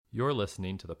You're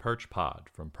listening to the Perch Pod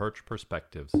from Perch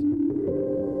Perspectives.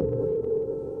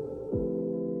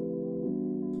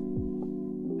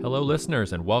 Hello,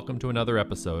 listeners, and welcome to another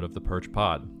episode of the Perch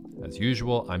Pod. As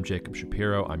usual, I'm Jacob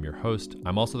Shapiro. I'm your host.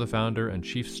 I'm also the founder and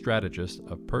chief strategist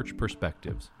of Perch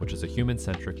Perspectives, which is a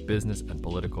human-centric business and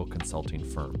political consulting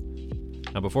firm.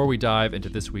 Now, before we dive into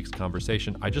this week's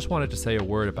conversation, I just wanted to say a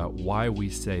word about why we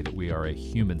say that we are a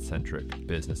human-centric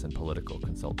business and political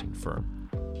consulting firm.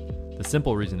 The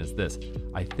simple reason is this: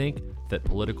 I think that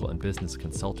political and business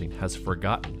consulting has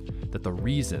forgotten that the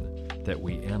reason that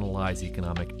we analyze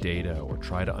economic data or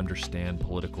try to understand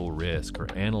political risk or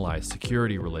analyze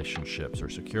security relationships or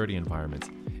security environments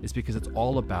is because it's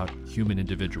all about human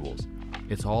individuals.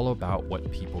 It's all about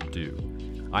what people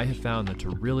do. I have found that to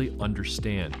really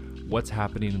understand what's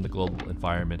happening in the global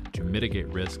environment, to mitigate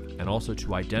risk, and also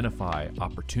to identify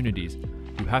opportunities,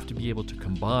 you have to be able to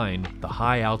combine the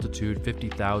high altitude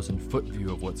 50,000 foot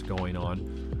view of what's going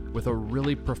on with a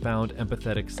really profound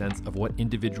empathetic sense of what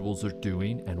individuals are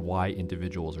doing and why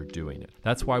individuals are doing it.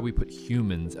 That's why we put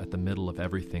humans at the middle of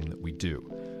everything that we do.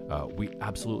 We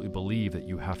absolutely believe that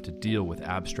you have to deal with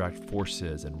abstract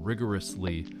forces and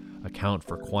rigorously account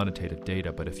for quantitative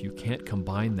data, but if you can't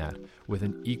combine that with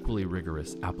an equally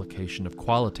rigorous application of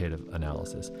qualitative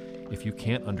analysis, if you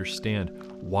can't understand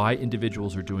why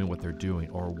individuals are doing what they're doing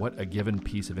or what a given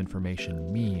piece of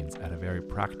information means at a very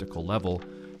practical level,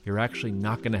 you're actually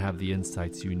not going to have the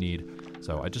insights you need.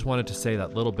 So I just wanted to say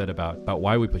that little bit about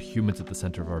why we put humans at the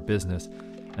center of our business.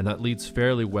 And that leads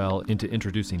fairly well into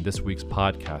introducing this week's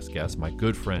podcast guest, my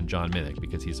good friend, John Minnich,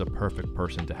 because he's a perfect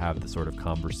person to have this sort of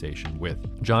conversation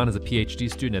with. John is a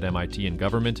PhD student at MIT in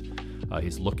government.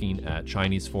 He's looking at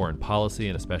Chinese foreign policy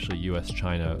and especially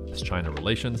U.S.-China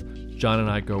relations. John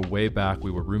and I go way back.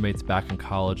 We were roommates back in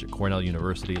college at Cornell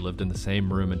University, lived in the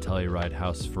same room in Telluride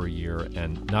House for a year.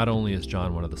 And not only is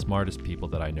John one of the smartest people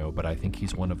that I know, but I think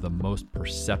he's one of the most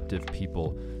perceptive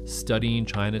people studying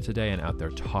China today and out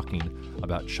there talking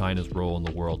about China's role in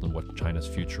the world and what China's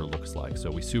future looks like. So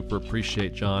we super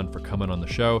appreciate John for coming on the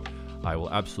show. I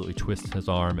will absolutely twist his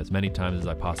arm as many times as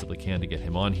I possibly can to get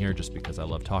him on here just because I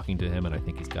love talking to him and I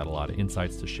think he's got a lot of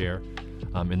insights to share.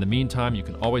 In the meantime, you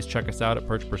can always check us out at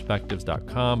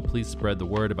perchperspectives.com. Please spread the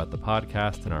word about the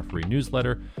podcast and our free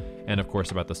newsletter, and of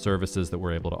course about the services that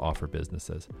we're able to offer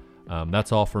businesses.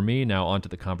 That's all for me. Now on to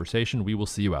the conversation. We will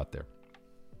see you out there.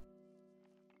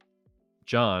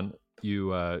 John,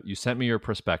 you sent me your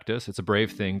prospectus. It's a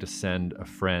brave thing to send a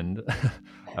friend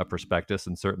a prospectus,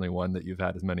 and certainly one that you've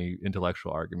had as many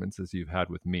intellectual arguments as you've had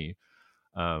with me.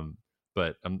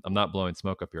 But I'm not blowing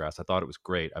smoke up your ass. I thought it was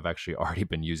great. I've actually already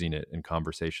been using it in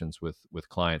conversations with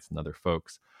clients and other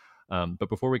folks. But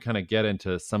before we kind of get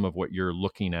into some of what you're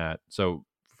looking at, so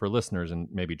for listeners and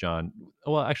maybe John,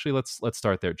 well, actually let's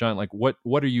start there. John, like what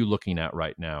are you looking at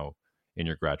right now in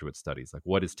your graduate studies? Like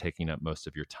what is taking up most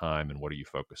of your time and what are you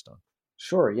focused on?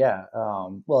 Sure. Yeah.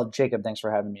 Well, Jacob, thanks for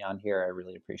having me on here. I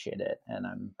really appreciate it.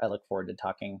 And I look forward to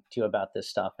talking to you about this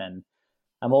stuff. And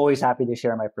I'm always happy to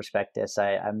share my prospectus.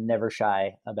 I'm never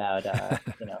shy about,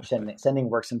 sending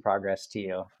works in progress to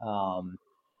you.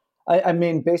 I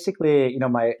mean, basically,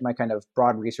 my kind of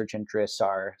broad research interests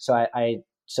are, so I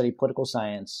study political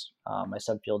science. My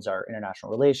subfields are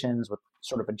international relations with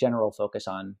sort of a general focus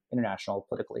on international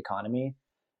political economy.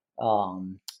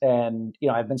 And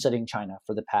I've been studying China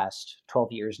for the past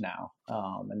 12 years now.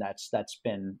 And that's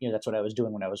been, that's what I was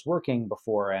doing when I was working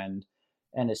before and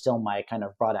is still my kind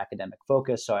of broad academic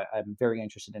focus. So I'm very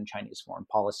interested in Chinese foreign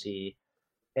policy.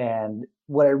 And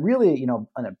what I really,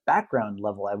 on a background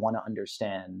level, I want to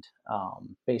understand,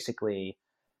 basically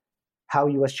how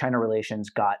U.S.-China relations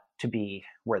got to be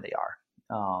where they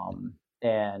are.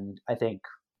 And I think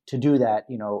to do that,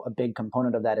 a big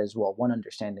component of that is, well, one,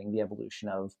 understanding the evolution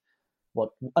of,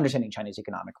 understanding China's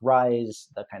economic rise,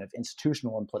 the kind of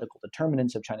institutional and political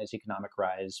determinants of China's economic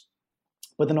rise,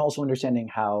 but then also understanding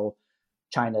how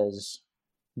China's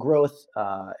growth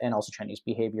and also Chinese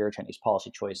behavior, Chinese policy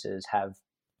choices have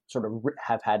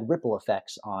had ripple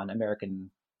effects on American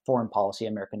foreign policy,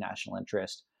 American national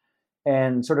interest,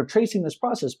 and sort of tracing this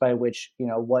process by which,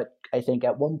 what I think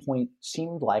at one point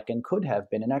seemed like and could have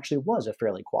been and actually was a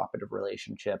fairly cooperative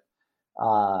relationship.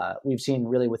 We've seen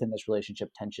really within this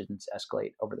relationship tensions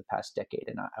escalate over the past decade.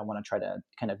 And I want to try to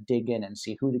kind of dig in and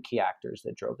see who the key actors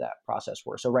that drove that process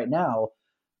were. So right now,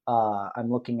 I'm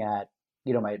looking at,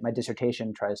 my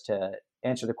dissertation tries to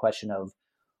answer the question of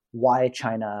why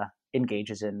China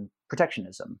engages in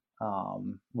protectionism,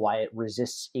 why it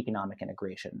resists economic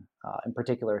integration, in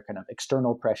particular kind of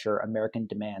external pressure, American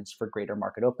demands for greater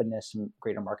market openness and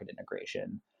greater market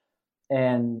integration.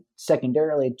 And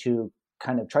secondarily, to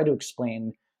kind of try to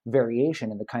explain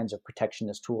variation in the kinds of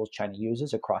protectionist tools China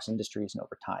uses across industries and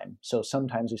over time. So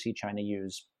sometimes we see China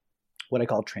use what I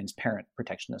call transparent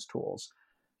protectionist tools.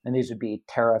 And these would be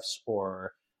tariffs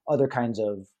or other kinds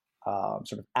of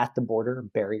sort of at the border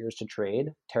barriers to trade,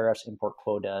 tariffs, import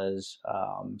quotas,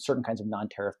 certain kinds of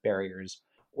non-tariff barriers,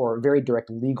 or very direct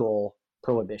legal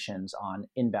prohibitions on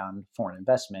inbound foreign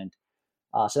investment.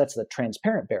 So that's the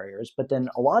transparent barriers. But then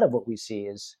a lot of what we see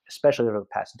is, especially over the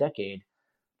past decade,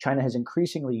 China has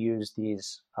increasingly used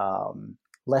these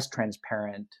less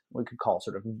transparent, we could call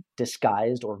sort of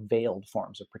disguised or veiled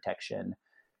forms of protection.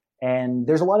 And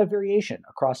there's a lot of variation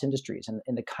across industries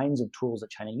and the kinds of tools that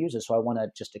China uses. So I want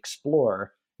to just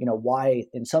explore, why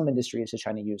in some industries does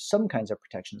China use some kinds of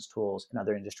protectionist tools, in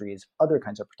other industries, other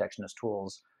kinds of protectionist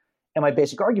tools. And my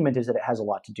basic argument is that it has a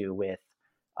lot to do with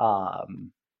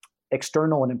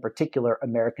external and in particular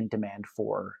American demand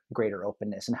for greater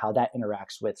openness and how that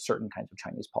interacts with certain kinds of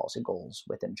Chinese policy goals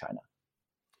within China.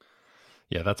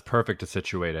 Yeah, that's perfect to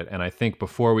situate it. And I think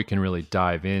before we can really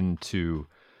dive into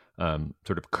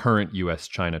sort of current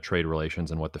U.S.-China trade relations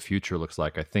and what the future looks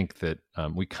like, I think that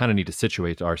we kind of need to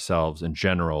situate ourselves in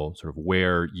general, sort of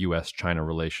where U.S.-China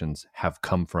relations have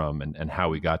come from and how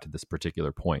we got to this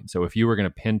particular point. So if you were going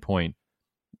to pinpoint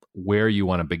where you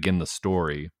want to begin the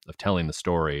story of telling the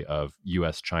story of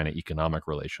U.S.-China economic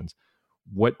relations,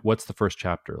 what's the first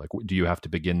chapter? Like, do you have to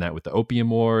begin that with the Opium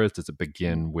Wars? Does it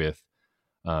begin with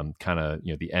kind of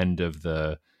the end of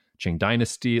the Qing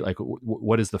Dynasty? Like,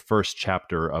 what is the first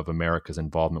chapter of America's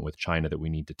involvement with China that we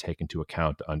need to take into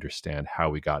account to understand how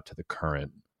we got to the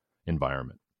current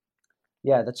environment?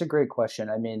 Yeah, that's a great question.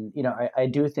 I mean, I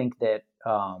do think that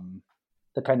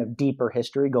the kind of deeper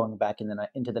history going back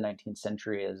into the 19th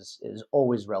century is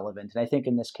always relevant. And I think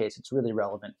in this case, it's really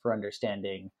relevant for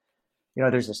understanding,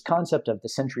 there's this concept of the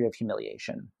century of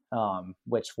humiliation,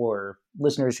 which for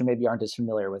listeners who maybe aren't as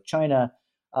familiar with China,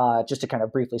 just to kind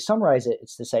of briefly summarize it,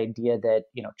 it's this idea that,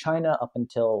 China up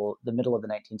until the middle of the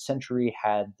 19th century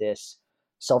had this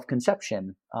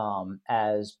self-conception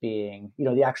as being,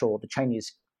 the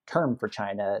Chinese term for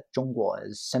China, 中国,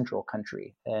 is central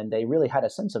country. And they really had a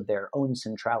sense of their own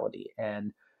centrality.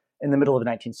 And in the middle of the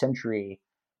 19th century,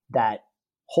 that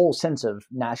whole sense of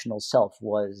national self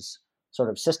was sort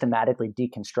of systematically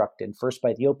deconstructed, first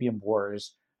by the Opium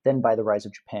Wars, then by the rise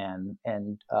of Japan.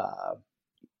 And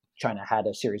China had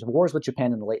a series of wars with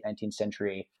Japan in the late 19th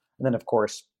century. And then, of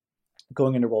course,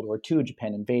 going into World War II,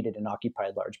 Japan invaded and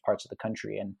occupied large parts of the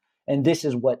country. And this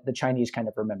is what the Chinese kind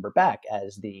of remember back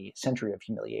as the century of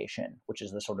humiliation, which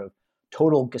is the sort of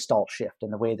total gestalt shift in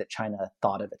the way that China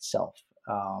thought of itself,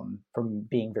 from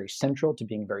being very central to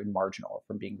being very marginal,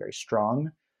 from being very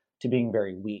strong to being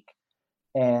very weak.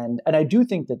 And I do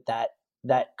think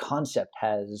that concept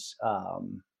has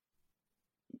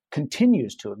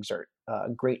continues to exert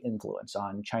great influence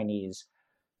on Chinese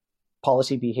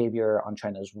policy behavior, on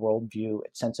China's worldview,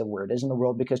 its sense of where it is in the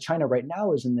world, because China right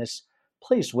now is in this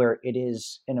place where it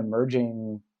is an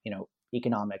emerging,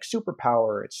 economic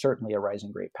superpower. It's certainly a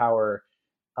rising great power,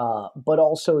 but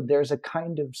also there's a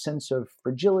kind of sense of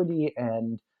fragility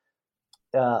and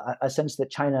a sense that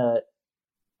China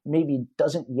maybe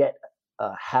doesn't yet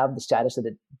have the status that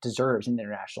it deserves in the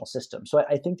international system. So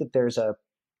I think that there's a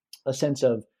sense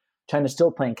of China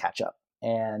still playing catch up,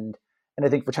 and I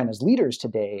think for China's leaders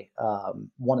today,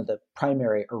 one of the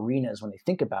primary arenas when they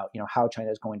think about how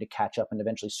China is going to catch up and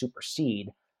eventually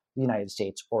supersede the United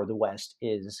States or the West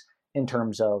is in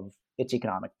terms of its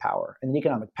economic power. And the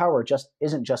economic power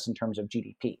isn't just in terms of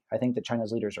GDP. I think that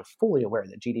China's leaders are fully aware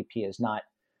that GDP is not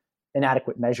an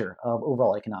adequate measure of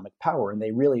overall economic power, and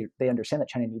they understand that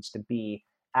China needs to be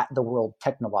at the world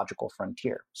technological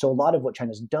frontier. So a lot of what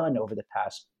China's done over the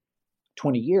past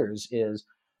 20 years is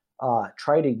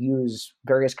try to use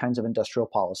various kinds of industrial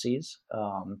policies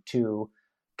to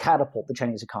catapult the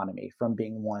Chinese economy from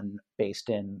being one based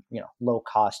in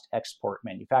low-cost export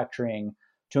manufacturing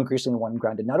to increasingly one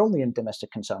grounded not only in domestic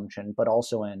consumption, but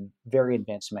also in very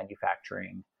advanced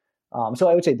manufacturing. So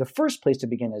I would say the first place to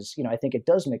begin is, I think it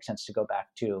does make sense to go back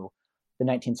to the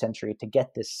 19th century to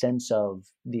get this sense of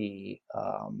the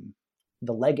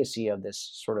legacy of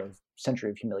this sort of century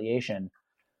of humiliation.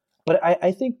 But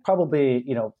I think probably,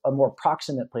 a more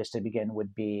proximate place to begin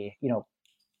would be,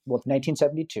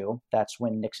 1972, that's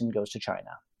when Nixon goes to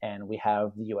China, and we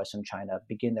have the U.S. and China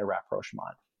begin their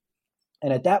rapprochement.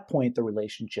 And at that point, the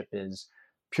relationship is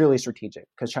purely strategic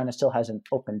because China still hasn't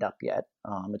opened up yet.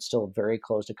 It's still a very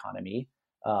closed economy.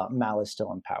 Mao is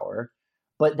still in power.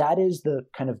 But that is the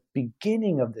kind of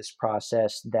beginning of this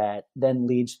process that then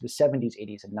leads to the 70s,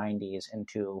 80s, and 90s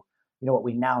into what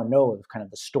we now know of kind of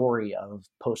the story of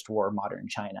post-war modern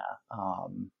China,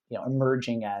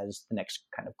 emerging as the next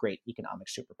kind of great economic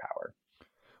superpower.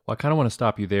 Well, I kind of want to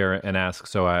stop you there and ask.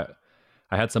 So I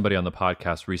had somebody on the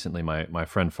podcast recently, my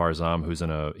friend Farzam,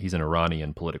 he's an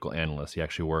Iranian political analyst. He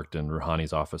actually worked in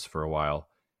Rouhani's office for a while.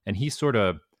 And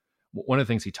one of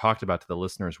the things he talked about to the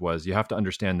listeners was you have to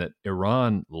understand that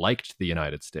Iran liked the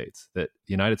United States, that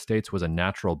the United States was a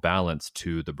natural balance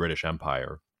to the British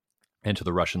Empire and to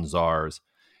the Russian czars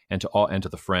and to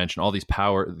the French and all these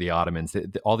the Ottomans,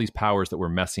 all these powers that were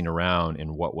messing around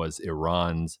in what was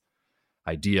Iran's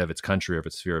idea of its country, of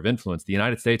its sphere of influence. The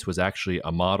United States was actually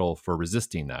a model for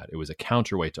resisting that. It was a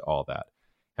counterweight to all that.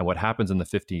 And what happens in the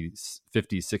 50s,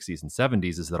 60s, and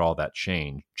 70s is that all that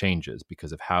changes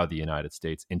because of how the United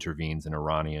States intervenes in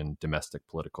Iranian domestic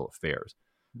political affairs.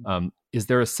 Is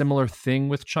there a similar thing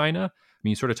with China? I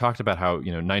mean, you sort of talked about how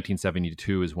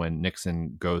 1972 is when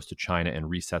Nixon goes to China and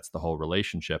resets the whole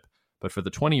relationship. But for the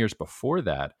 20 years before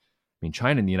that, I mean,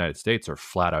 China and the United States are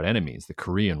flat out enemies. The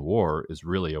Korean War is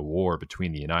really a war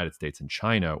between the United States and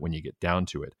China when you get down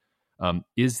to it.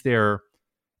 Is there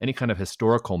any kind of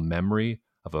historical memory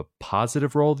of a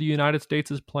positive role the United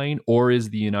States is playing, or is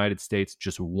the United States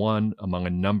just one among a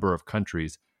number of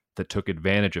countries that took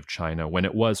advantage of China when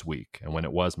it was weak and when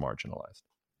it was marginalized?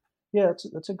 Yeah,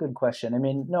 that's a good question. I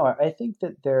mean, no, I think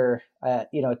that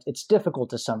it's difficult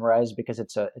to summarize because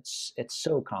it's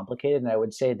so complicated, and I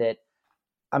would say that,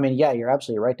 I mean, yeah, you're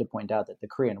absolutely right to point out that the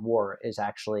Korean War is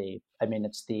actually, I mean,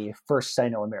 it's the first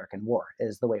Sino-American War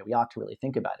is the way we ought to really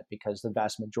think about it, because the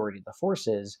vast majority of the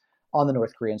forces on the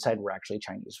North Korean side were actually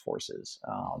Chinese forces.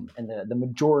 And the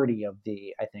majority of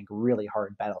the, I think, really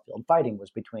hard battlefield fighting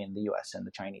was between the US and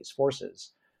the Chinese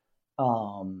forces.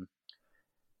 And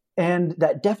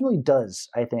that definitely does,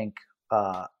 I think,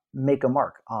 make a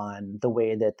mark on the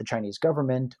way that the Chinese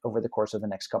government over the course of the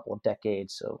next couple of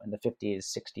decades, so in the 50s,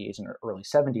 60s, and early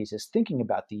 70s, is thinking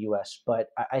about the US. But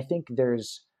I think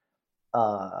there's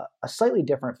a slightly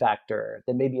different factor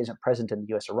that maybe isn't present in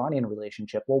the US-Iranian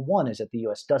relationship. Well, one is that the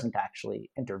US doesn't actually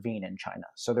intervene in China.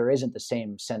 So there isn't the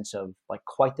same sense of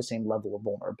quite the same level of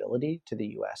vulnerability to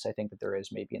the US, I think, that there is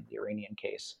maybe in the Iranian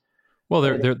case. Well,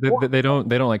 they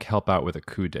don't help out with a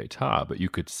coup d'état, but you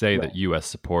could say that U.S.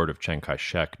 support of Chiang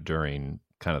Kai-shek during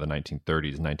kind of the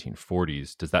 1930s,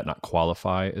 1940s, does that not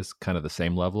qualify as kind of the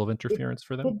same level of interference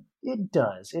for them? It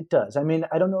does. It does. I mean,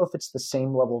 I don't know if it's the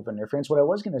same level of interference. What I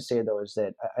was going to say, though, is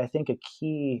that I think a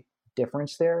key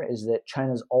difference there is that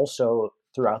China's also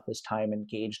throughout this time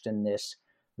engaged in this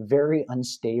very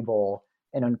unstable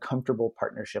and uncomfortable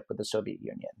partnership with the Soviet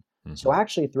Union. Mm-hmm. So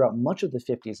actually, throughout much of the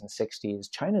 50s and 60s,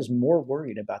 China is more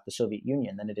worried about the Soviet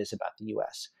Union than it is about the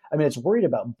U.S. I mean, it's worried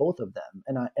about both of them.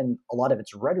 And a lot of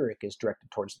its rhetoric is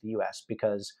directed towards the U.S.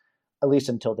 because, at least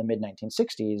until the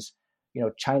mid-1960s,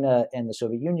 China and the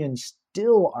Soviet Union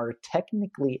still are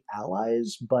technically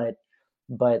allies, but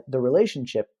the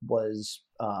relationship was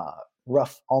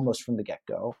rough almost from the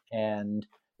get-go. And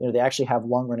they actually have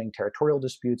long-running territorial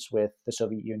disputes with the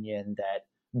Soviet Union that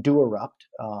do erupt.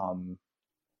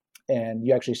 And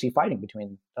you actually see fighting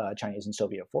between Chinese and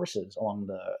Soviet forces along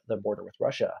the border with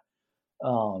Russia.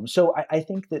 So I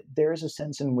think that there is a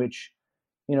sense in which,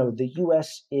 the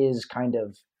U.S. is kind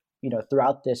of,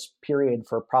 throughout this period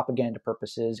for propaganda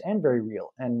purposes and very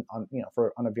real, and on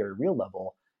a very real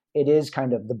level, it is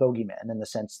kind of the bogeyman in the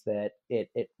sense that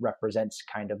it represents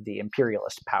kind of the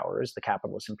imperialist powers, the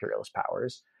capitalist imperialist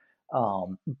powers.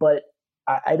 But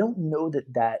I don't know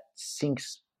that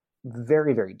sinks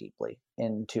very, very deeply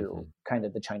into kind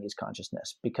of the Chinese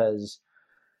consciousness, because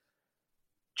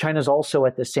China's also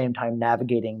at the same time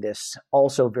navigating this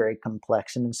also very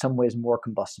complex and in some ways more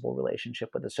combustible relationship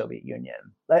with the Soviet Union,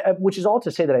 which is all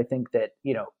to say that I think that,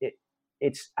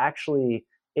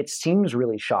 it seems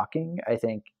really shocking, I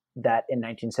think, that in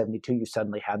 1972 you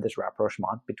suddenly had this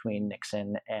rapprochement between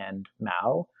Nixon and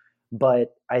Mao.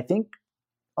 But I think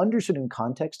understood in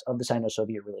context of the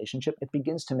Sino-Soviet relationship, it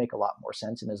begins to make a lot more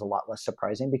sense and is a lot less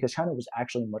surprising, because China was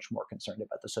actually much more concerned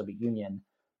about the Soviet Union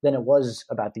than it was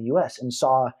about the US, and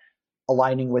saw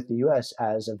aligning with the US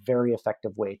as a very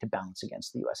effective way to balance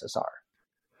against the USSR.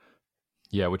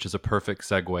 Yeah, which is a perfect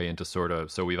segue into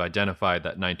so we've identified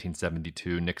that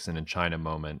 1972 Nixon and China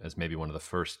moment as maybe one of the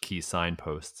first key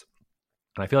signposts.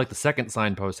 And I feel like the second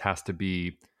signpost has to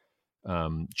be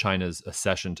China's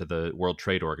accession to the World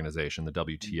Trade Organization, the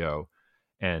WTO.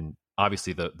 And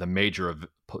obviously the major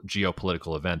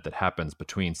geopolitical event that happens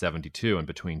between 72 and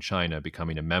between China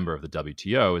becoming a member of the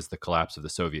WTO is the collapse of the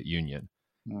Soviet Union.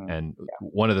 And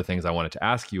one of the things I wanted to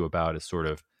ask you about is sort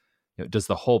of, does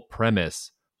the whole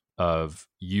premise of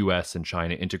US and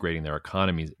China integrating their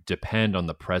economies depend on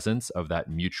the presence of that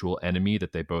mutual enemy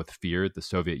that they both feared, the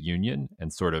Soviet Union,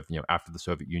 and sort of, after the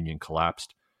Soviet Union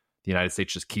collapsed, the United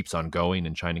States just keeps on going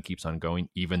and China keeps on going,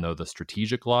 even though the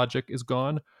strategic logic is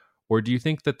gone? Or do you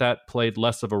think that that played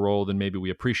less of a role than maybe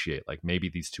we appreciate? Like maybe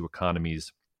these two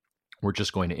economies were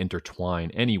just going to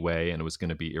intertwine anyway, and it was going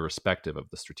to be irrespective of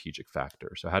the strategic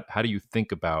factor. So how do you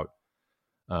think about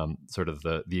sort of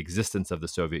the existence of the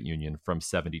Soviet Union from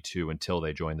 72 until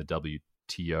they joined the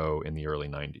WTO in the early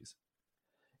 90s?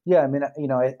 Yeah, I mean,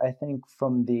 I think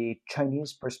from the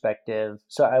Chinese perspective,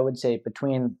 so I would say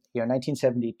between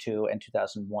 1972 and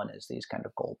 2001 is these kind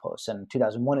of goalposts, and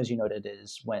 2001, as you noted,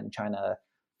 is when China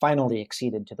finally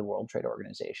acceded to the World Trade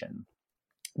Organization.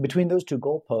 Between those two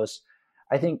goalposts,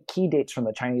 I think key dates from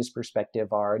the Chinese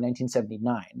perspective are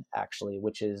 1979, actually,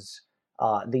 which is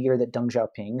the year that Deng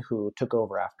Xiaoping, who took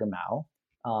over after Mao,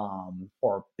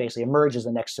 or basically emerged as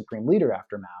the next supreme leader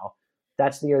after Mao,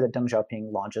 that's the year that Deng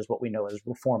Xiaoping launches what we know as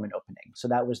reform and opening. So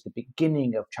that was the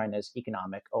beginning of China's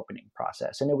economic opening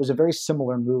process. And it was a very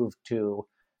similar move to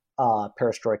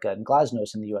perestroika and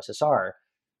glasnost in the USSR.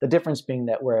 The difference being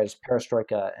that whereas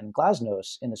perestroika and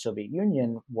glasnost in the Soviet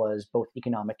Union was both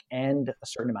economic and a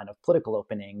certain amount of political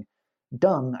opening,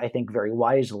 Deng, I think very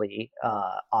wisely,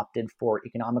 opted for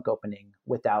economic opening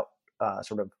without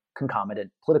sort of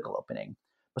concomitant political opening.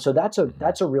 So that's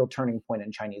a real turning point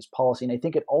in Chinese policy. And I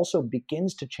think it also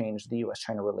begins to change the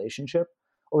US-China relationship,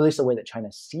 or at least the way that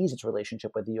China sees its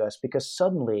relationship with the US, because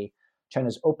suddenly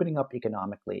China's opening up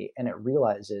economically and it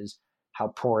realizes how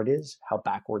poor it is, how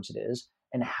backwards it is,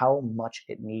 and how much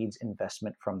it needs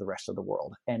investment from the rest of the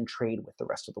world and trade with the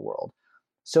rest of the world.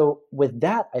 So with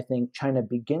that, I think China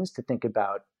begins to think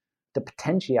about the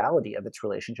potentiality of its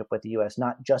relationship with the US,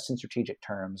 not just in strategic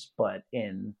terms, but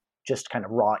in just kind of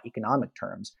raw economic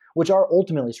terms, which are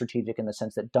ultimately strategic in the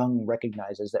sense that Deng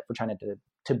recognizes that for China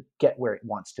to get where it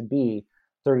wants to be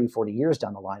 30, 40 years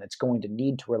down the line, it's going to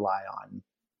need to rely on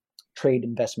trade,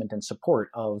 investment, and support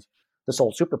of the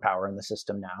sole superpower in the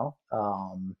system now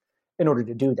in order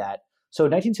to do that. So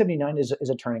 1979 is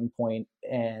a turning point,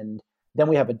 and then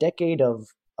we have a decade of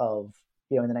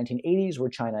in the 1980s where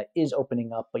China is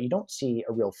opening up, but you don't see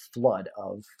a real flood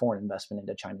of foreign investment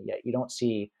into China yet. You don't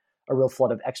see a real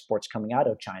flood of exports coming out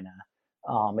of China.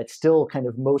 It's still kind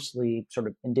of mostly sort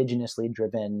of indigenously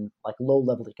driven, like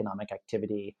low-level economic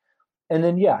activity. And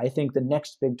then, I think the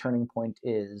next big turning point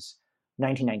is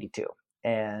 1992.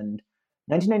 And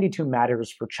 1992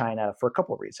 matters for China for a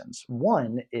couple of reasons.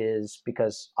 One is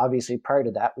because obviously prior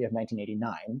to that, we have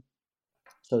 1989.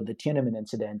 So the Tiananmen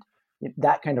incident,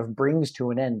 that kind of brings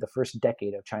to an end the first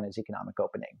decade of China's economic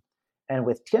opening. And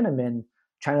with Tiananmen,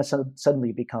 China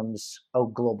suddenly becomes a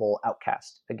global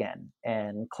outcast again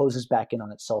and closes back in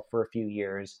on itself for a few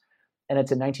years. And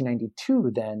it's in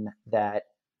 1992 then that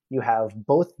you have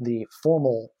both the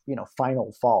formal,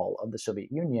 final fall of the Soviet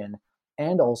Union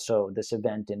and also this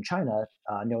event in China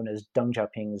known as Deng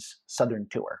Xiaoping's Southern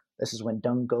Tour. This is when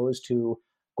Deng goes to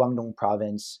Guangdong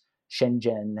province,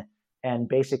 Shenzhen, and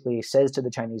basically says to the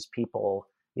Chinese people,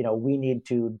 we need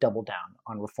to double down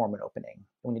on reform and opening.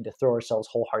 We need to throw ourselves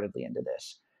wholeheartedly into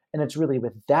this. And it's really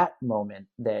with that moment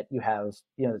that you have,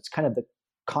 it's kind of the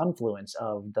confluence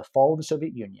of the fall of the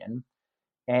Soviet Union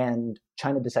and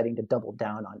China deciding to double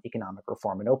down on economic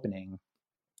reform and opening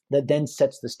that then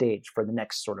sets the stage for the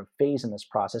next sort of phase in this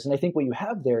process. And I think what you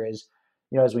have there is,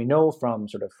 as we know from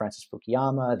sort of Francis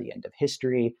Fukuyama, the end of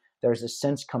history, there's a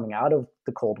sense coming out of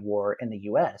the Cold War in the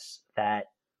US that,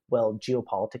 well,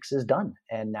 geopolitics is done.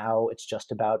 And now it's just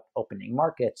about opening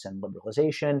markets and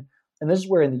liberalization. And this is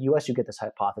where in the US you get this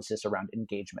hypothesis around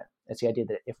engagement. It's the idea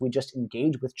that if we just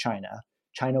engage with China,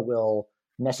 China will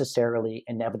necessarily,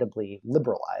 inevitably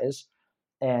liberalize.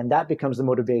 And that becomes the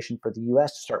motivation for the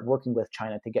US to start working with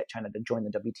China to get China to join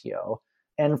the WTO.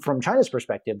 And from China's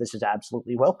perspective, this is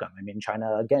absolutely welcome. I mean,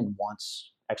 China, again,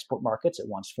 wants export markets. It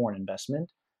wants foreign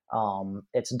investment.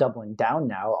 It's doubling down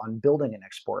now on building an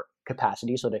export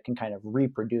capacity so that it can kind of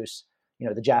reproduce,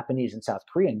 the Japanese and South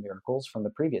Korean miracles from the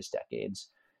previous decades.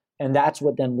 And that's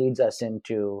what then leads us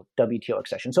into WTO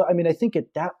accession. So, I mean, I think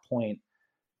at that point,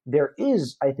 there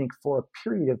is, I think, for a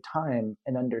period of time,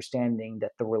 an understanding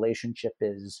that the relationship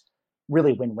is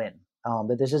really win-win,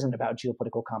 that this isn't about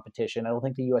geopolitical competition. I don't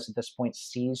think the US at this point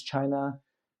sees China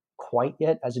quite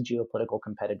yet as a geopolitical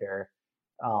competitor.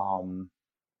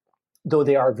 Though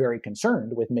they are very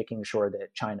concerned with making sure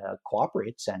that China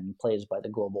cooperates and plays by the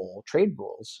global trade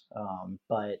rules.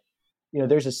 But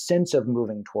there's a sense of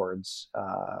moving towards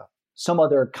some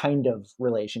other kind of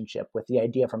relationship, with the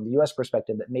idea from the US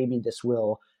perspective that maybe this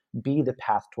will be the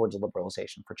path towards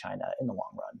liberalization for China in the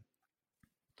long run.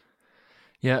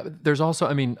 Yeah, there's also,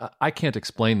 I mean, I can't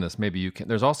explain this. Maybe you can.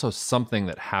 There's also something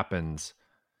that happens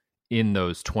in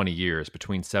those 20 years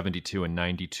between 72 and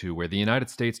 92 where the United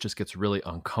States just gets really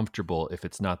uncomfortable if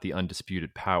it's not the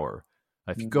undisputed power.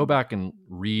 If you go Hmm. back and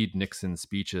read Nixon's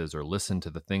speeches or listen to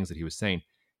the things that he was saying,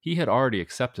 he had already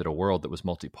accepted a world that was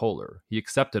multipolar. He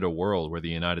accepted a world where the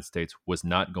United States was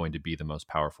not going to be the most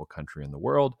powerful country in the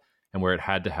world and where it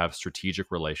had to have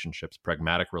strategic relationships,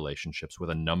 pragmatic relationships with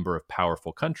a number of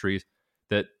powerful countries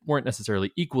that weren't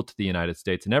necessarily equal to the United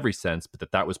States in every sense,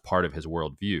 but that was part of his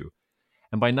worldview.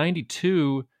 And by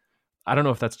 92, I don't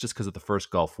know if that's just because of the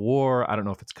first Gulf War. I don't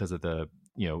know if it's because of the,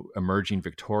 emerging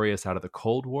victorious out of the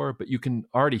Cold War, but you can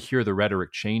already hear the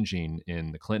rhetoric changing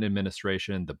in the Clinton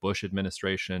administration, the Bush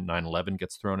administration. 9/11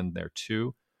 gets thrown in there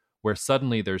too, where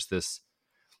suddenly there's this,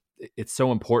 it's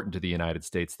so important to the United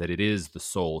States that it is the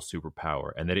sole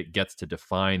superpower and that it gets to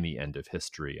define the end of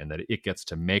history and that it gets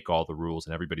to make all the rules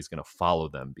and everybody's going to follow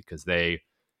them because they,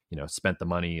 spent the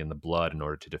money and the blood in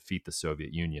order to defeat the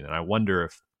Soviet Union. And I wonder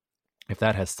if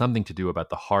that has something to do about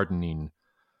the hardening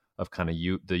of kind of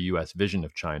the U.S. vision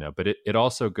of China. But it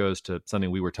also goes to something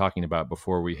we were talking about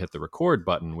before we hit the record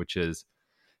button, which is,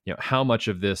 how much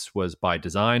of this was by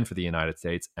design for the United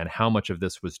States and how much of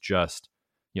this was just,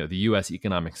 the U.S.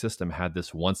 economic system had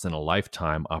this once in a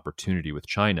lifetime opportunity with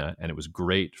China. And it was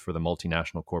great for the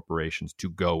multinational corporations to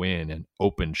go in and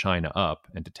open China up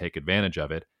and to take advantage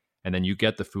of it. And then you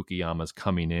get the Fukuyamas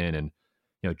coming in and,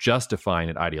 justifying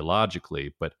it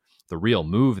ideologically. But the real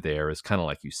move there is kind of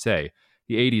like you say,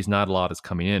 the 80s, not a lot is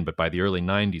coming in, but by the early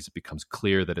 90s, it becomes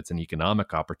clear that it's an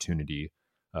economic opportunity.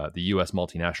 The U.S.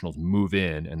 multinationals move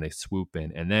in and they swoop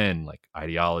in, and then like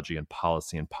ideology and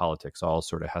policy and politics all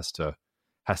sort of has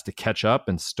to catch up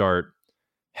and start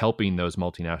helping those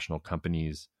multinational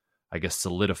companies, I guess,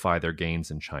 solidify their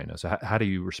gains in China. So how do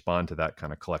you respond to that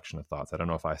kind of collection of thoughts? I don't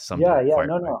know if I summed it Yeah, up yeah, quite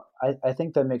no, right. no. I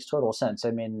think that makes total sense.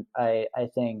 I mean, I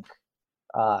think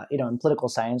in political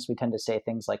science, we tend to say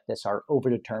things like this are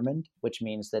overdetermined, which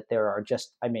means that there are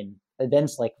just, I mean,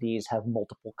 events like these have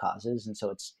multiple causes, and so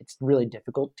it's really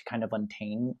difficult to kind of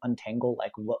untangle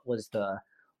like what was the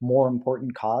more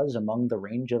important cause among the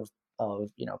range of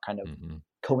kind of Mm-hmm.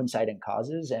 coinciding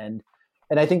causes, and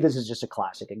I think this is just a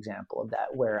classic example of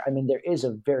that, where I mean, there is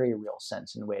a very real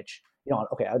sense in which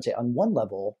okay, I would say on one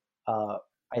level.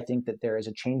 I think that there is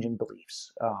a change in beliefs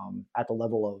at the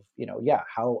level of yeah,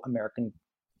 how American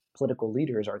political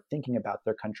leaders are thinking about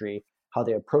their country, how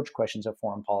they approach questions of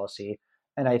foreign policy.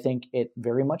 And I think it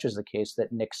very much is the case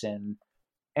that Nixon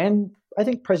and I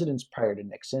think presidents prior to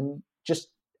Nixon, just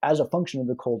as a function of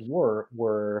the Cold War,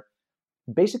 were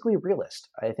basically realist.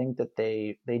 I think that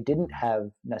they didn't Mm-hmm.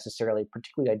 have necessarily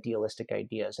particularly idealistic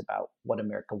ideas about what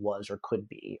America was or could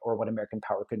be, or what American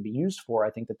power could be used for.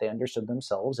 I think that they understood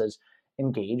themselves as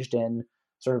engaged in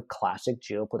sort of classic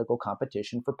geopolitical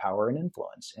competition for power and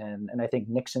influence. And I think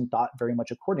Nixon thought very much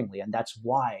accordingly. And that's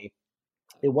why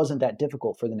it wasn't that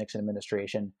difficult for the Nixon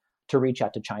administration to reach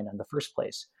out to China in the first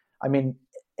place. I mean,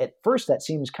 at first that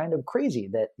seems kind of crazy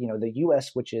that the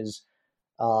U.S., which is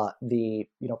the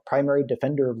primary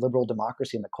defender of liberal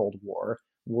democracy in the Cold War,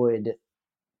 would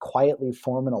quietly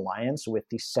form an alliance with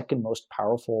the second most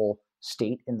powerful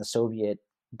state in the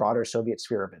broader Soviet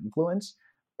sphere of influence.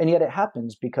 And yet it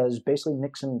happens because basically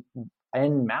Nixon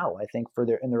and Mao, I think,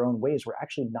 in their own ways, were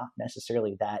actually not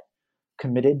necessarily that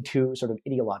committed to sort of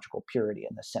ideological purity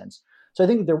in this sense. So I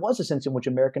think there was a sense in which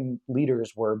American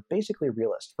leaders were basically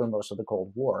realist for most of the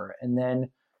Cold War. And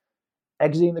then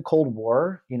exiting the Cold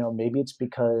War, maybe it's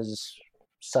because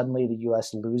suddenly the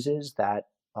U.S. loses that,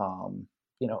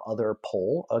 other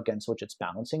pole against which it's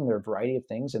balancing. There are a variety of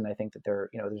things, and I think that there's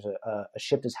a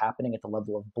shift is happening at the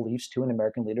level of beliefs too in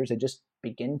American leaders. They just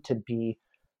begin to be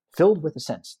filled with a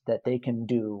sense that they can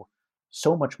do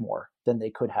so much more than they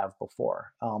could have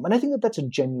before. And I think that that's a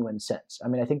genuine sense. I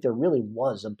mean, I think there really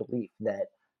was a belief that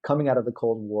coming out of the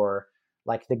Cold War,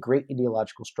 like the great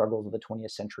ideological struggles of the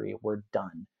 20th century were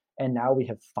done. And now we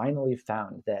have finally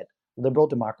found that liberal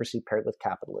democracy paired with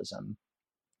capitalism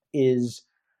is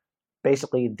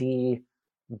basically the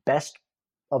best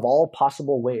of all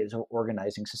possible ways of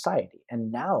organizing society.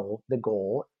 And now the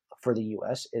goal for the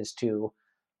US is to,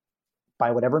 by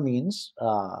whatever means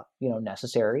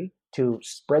necessary, to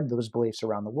spread those beliefs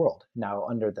around the world. Now,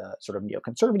 under the sort of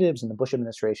neoconservatives and the Bush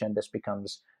administration, this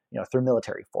becomes through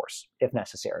military force if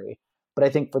necessary. But I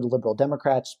think for the liberal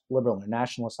Democrats, liberal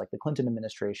internationalists like the Clinton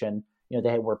administration,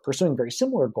 they were pursuing very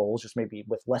similar goals, just maybe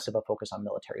with less of a focus on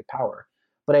military power.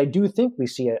 But I do think we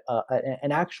see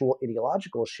an actual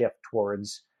ideological shift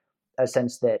towards a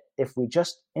sense that if we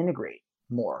just integrate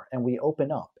more and we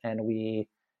open up and we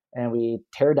and we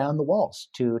tear down the walls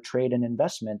to trade and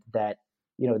investment, that,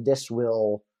 this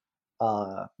will,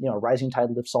 rising tide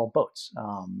lifts all boats.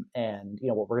 And,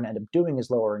 what we're going to end up doing is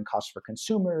lowering costs for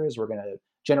consumers. We're going to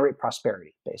generate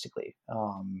prosperity, basically.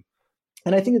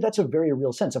 And I think that that's a very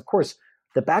real sense. Of course,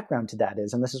 the background to that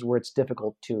is, and this is where it's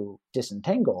difficult to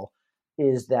disentangle,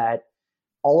 is that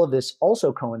all of this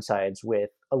also coincides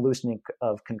with a loosening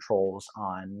of controls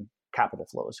on capital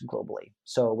flows globally.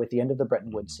 So with the end of the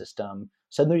Bretton Woods system,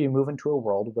 suddenly you move into a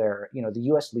world where, the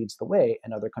US leads the way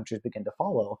and other countries begin to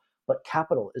follow, but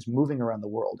capital is moving around the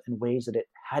world in ways that it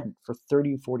hadn't for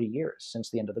 30, 40 years since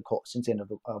the end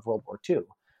of World War II.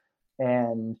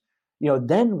 And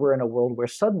then we're in a world where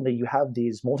suddenly you have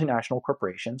these multinational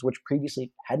corporations, which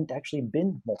previously hadn't actually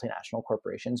been multinational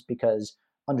corporations, because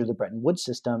under the Bretton Woods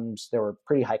systems, there were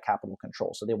pretty high capital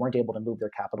controls. So they weren't able to move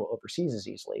their capital overseas as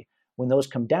easily. When those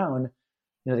come down,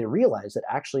 they realize that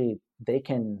actually they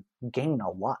can gain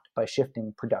a lot by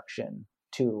shifting production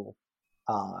to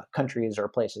countries or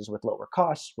places with lower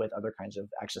costs, with other kinds of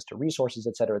access to resources,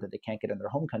 et cetera, that they can't get in their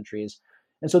home countries.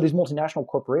 And so these multinational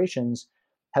corporations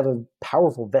have a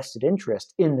powerful vested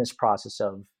interest in this process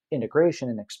of integration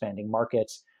and expanding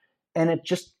markets. And it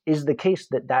just is the case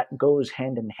that that goes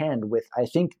hand in hand with, I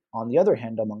think, on the other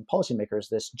hand, among policymakers,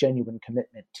 this genuine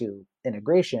commitment to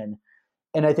integration.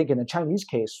 And I think in the Chinese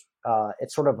case,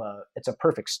 it's a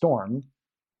perfect storm,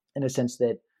 in a sense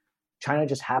that China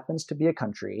just happens to be a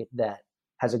country that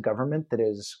has a government that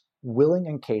is willing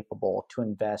and capable to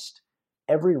invest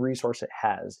every resource it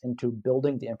has into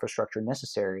building the infrastructure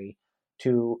necessary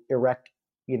to erect,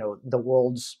 the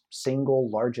world's single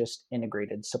largest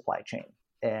integrated supply chain.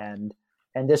 And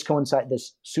this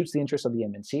suits the interests of the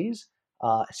MNCs,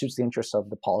 suits the interests of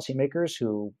the policymakers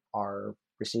who are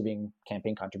receiving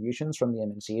campaign contributions from the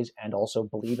MNCs and also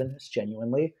believe in this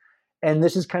genuinely. And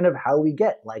this is kind of how we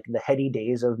get like the heady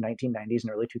days of 1990s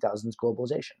and early 2000s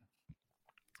globalization.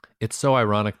 It's so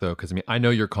ironic, though, because I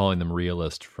know you're calling them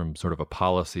realist from sort of a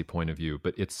policy point of view,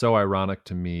 but it's so ironic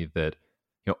to me that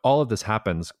all of this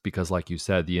happens because, like you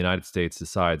said, the United States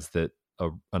decides that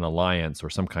an alliance,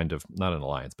 or some kind of, not an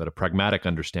alliance, but a pragmatic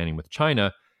understanding with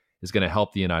China is going to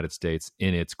help the United States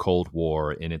in its Cold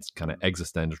War, in its kind of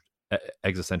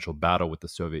existential battle with the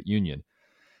Soviet Union.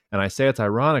 And I say it's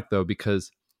ironic, though,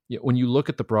 because when you look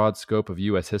at the broad scope of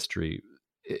U.S. history,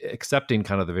 accepting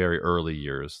kind of the very early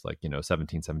years, like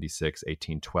 1776,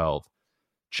 1812,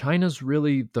 China's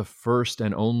really the first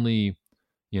and only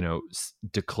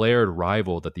declared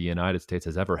rival that the United States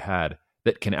has ever had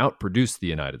that can outproduce the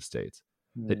United States,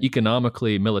 that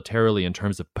economically, militarily, in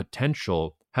terms of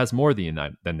potential, has more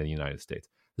than the United States.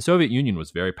 The Soviet Union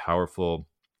was very powerful,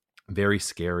 very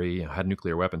scary, had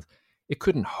nuclear weapons. It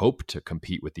couldn't hope to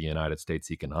compete with the United States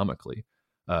economically.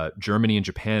 Germany and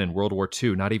Japan in World War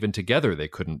II, not even together, they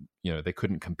couldn't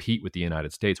compete with the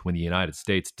United States when the United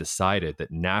States decided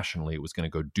that nationally it was going to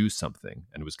go do something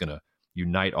and it was going to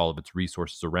unite all of its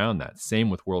resources around that. Same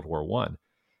with World War I.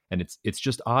 And it's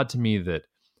just odd to me that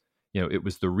it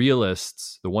was the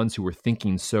realists, the ones who were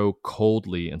thinking so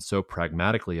coldly and so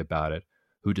pragmatically about it,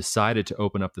 who decided to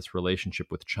open up this relationship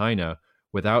with China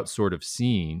without sort of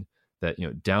seeing that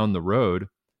down the road,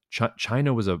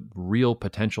 China was a real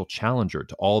potential challenger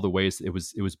to all the ways. It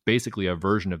was basically a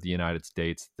version of the United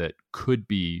States that could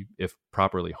be, if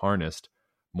properly harnessed,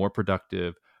 more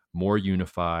productive, more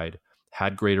unified,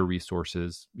 had greater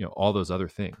resources, all those other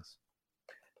things.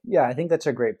 Yeah, I think that's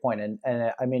a great point. And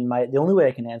I mean, the only way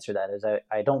I can answer that is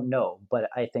I don't know, but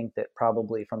I think that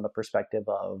probably from the perspective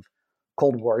of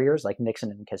Cold Warriors like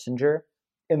Nixon and Kissinger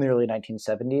in the early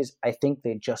 1970s, I think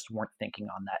they just weren't thinking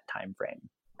on that time frame.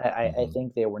 I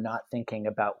think they were not thinking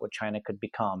about what China could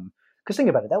become. Because think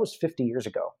about it, that was 50 years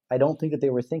ago. I don't think that they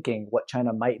were thinking what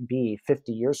China might be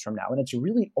 50 years from now. And it's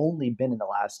really only been in the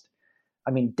last,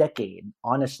 decade,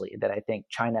 honestly, that I think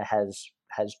China has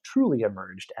truly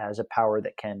emerged as a power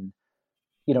that can,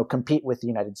 compete with the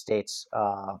United States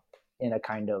in a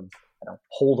kind of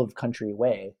whole of country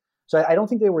way. So I don't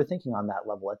think they were thinking on that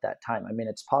level at that time. I mean,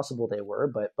 it's possible they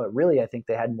were, but really I think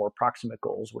they had more proximate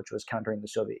goals, which was countering the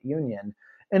Soviet Union.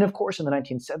 And of course, in the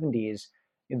 1970s,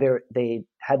 they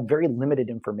had very limited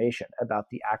information about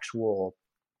the actual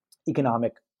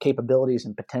economic capabilities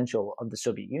and potential of the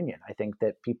Soviet Union. I think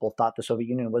that people thought the Soviet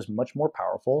Union was much more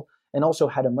powerful and also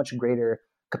had a much greater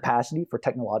capacity for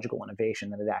technological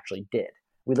innovation than it actually did.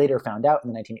 We later found out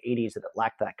in the 1980s that it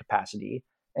lacked that capacity,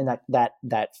 and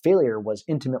that failure was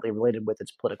intimately related with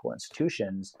its political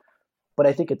institutions. But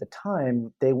I think at the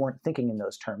time, they weren't thinking in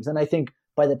those terms. And I think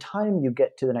by the time you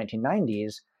get to the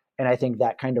 1990s, and I think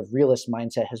that kind of realist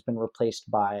mindset has been replaced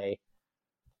by,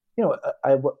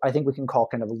 I think we can call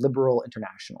kind of a liberal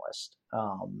internationalist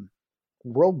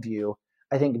worldview.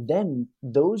 I think then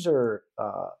those are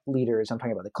leaders. I'm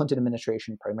talking about the Clinton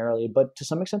administration primarily, but to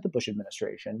some extent the Bush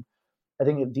administration. I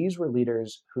think that these were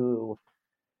leaders who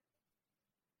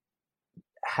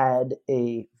had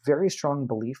a very strong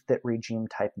belief that regime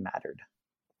type mattered.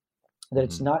 That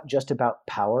it's not just about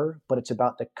power, but it's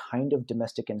about the kind of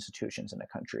domestic institutions in a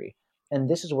country. And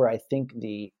this is where I think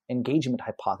the engagement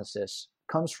hypothesis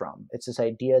comes from. It's this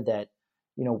idea that,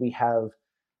 we have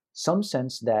some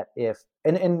sense that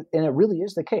and it really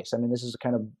is the case. I mean, this is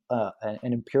kind of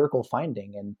an empirical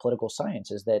finding in political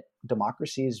science, is that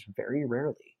democracies very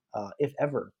rarely, if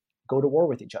ever, go to war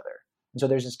with each other. And so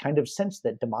there's this kind of sense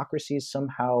that democracies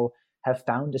somehow have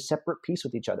found a separate peace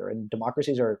with each other. And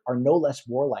democracies are no less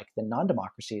warlike than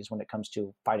non-democracies when it comes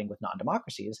to fighting with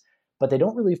non-democracies, but they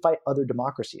don't really fight other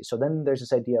democracies. So then there's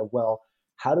this idea of, well,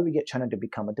 how do we get China to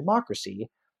become a democracy?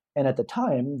 And at the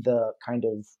time, the kind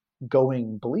of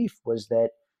going belief was that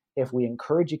if we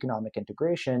encourage economic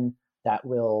integration, that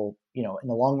will, in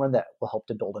the long run, that will help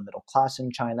to build a middle class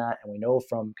in China. And we know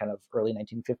from kind of early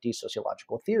 1950s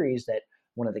sociological theories that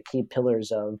one of the key pillars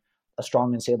of a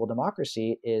strong and stable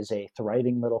democracy is a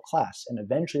thriving middle class. And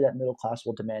eventually that middle class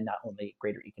will demand not only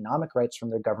greater economic rights from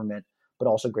their government, but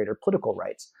also greater political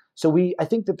rights. So I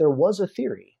think that there was a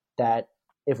theory that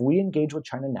if we engage with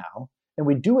China now, and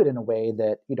we do it in a way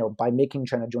that, by making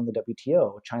China join the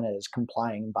WTO, China is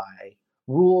complying by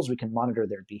rules, we can monitor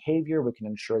their behavior, we can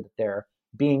ensure that they're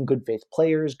being good faith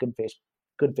players, good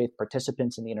faith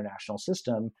participants in the international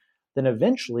system, then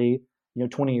eventually,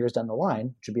 20 years down the line,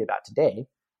 which would be about today,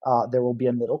 there will be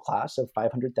a middle class of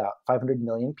 500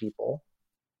 million people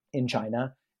in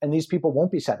China, and these people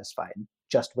won't be satisfied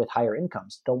just with higher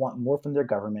incomes. They'll want more from their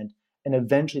government, and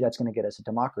eventually that's going to get us a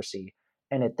democracy.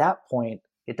 And at that point,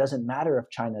 it doesn't matter if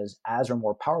China is as or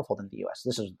more powerful than the US.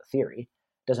 This is the theory.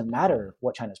 It doesn't matter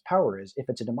what China's power is. If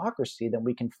it's a democracy, then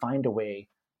we can find a way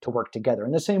to work together.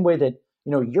 In the same way that,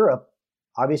 Europe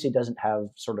obviously doesn't have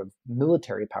sort of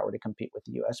military power to compete with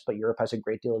the US, but Europe has a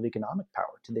great deal of economic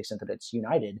power to the extent that it's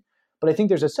united. But I think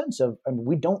there's a sense of,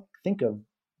 we don't think of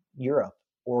Europe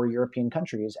or European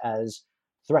countries as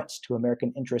threats to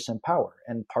American interests and power.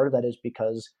 And part of that is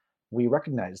because we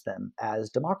recognize them as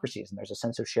democracies, and there's a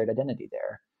sense of shared identity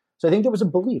there. So I think there was a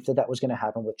belief that that was going to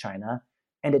happen with China,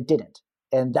 and it didn't.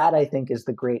 And that, I think, is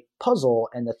the great puzzle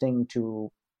and the thing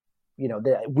to,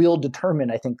 that will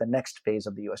determine, I think, the next phase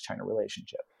of the U.S.-China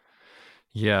relationship.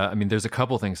 Yeah, I mean, there's a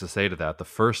couple things to say to that. The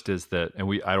first is that,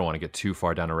 and I don't want to get too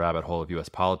far down a rabbit hole of U.S.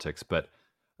 politics, but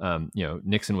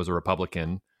Nixon was a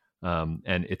Republican.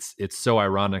 And it's so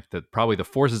ironic that probably the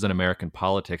forces in American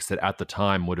politics that at the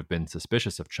time would have been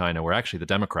suspicious of China were actually the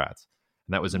Democrats.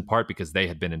 And that was in part because they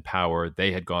had been in power.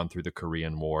 They had gone through the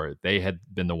Korean War. They had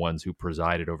been the ones who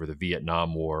presided over the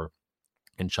Vietnam War.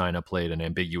 And China played an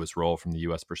ambiguous role from the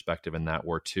U.S. perspective in that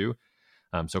war, too.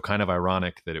 So kind of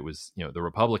ironic that it was, the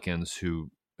Republicans who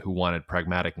wanted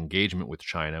pragmatic engagement with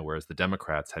China, whereas the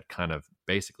Democrats had kind of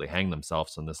basically hanged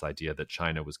themselves on this idea that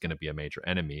China was going to be a major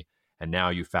enemy. And now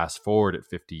you fast forward at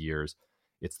 50 years,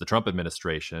 it's the Trump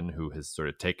administration who has sort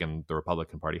of taken the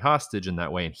Republican Party hostage in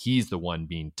that way. And he's the one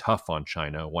being tough on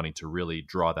China, wanting to really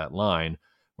draw that line,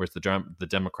 whereas the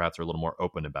Democrats are a little more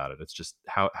open about it. It's just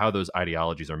how those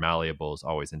ideologies are malleable is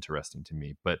always interesting to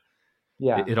me. But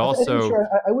yeah, it also... Sure.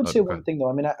 I would say one thing, though.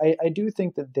 I mean, I do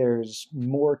think that there's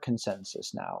more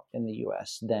consensus now in the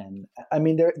U.S. than... I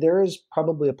mean, there is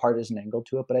probably a partisan angle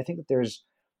to it, but I think that there's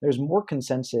more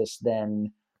consensus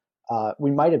than...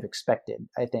 we might have expected.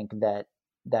 I think that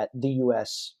the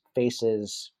U.S.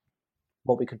 faces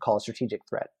what we could call a strategic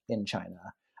threat in China.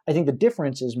 I think the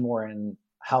difference is more in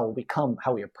how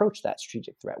we approach that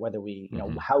strategic threat, whether we,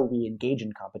 how we engage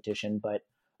in competition. But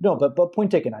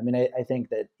point taken. I mean, I think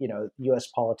that, U.S.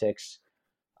 politics,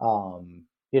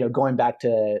 going back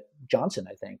to Johnson,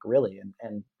 I think really,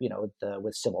 and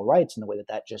with civil rights and the way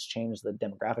that just changed the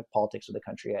demographic politics of the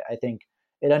country, I think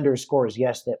it underscores,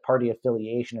 yes, that party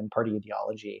affiliation and party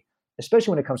ideology,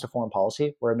 especially when it comes to foreign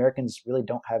policy, where Americans really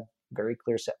don't have very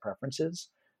clear set preferences,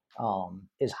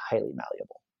 is highly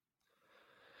malleable.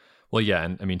 Well, yeah,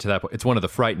 and I mean, to that point, it's one of the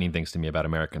frightening things to me about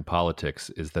American politics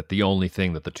is that the only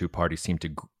thing that the two parties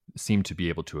seem to be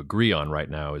able to agree on right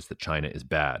now is that China is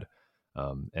bad.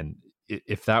 And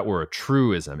if that were a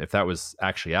truism, if that was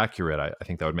actually accurate, I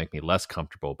think that would make me less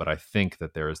comfortable. But I think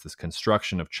that there is this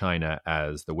construction of China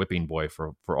as the whipping boy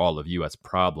for all of U.S.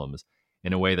 problems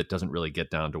in a way that doesn't really get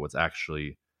down to what's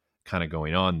actually kind of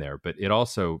going on there. But it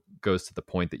also goes to the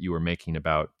point that you were making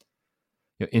about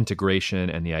integration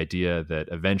and the idea that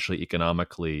eventually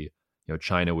economically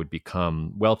China would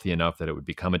become wealthy enough that it would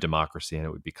become a democracy and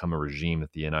it would become a regime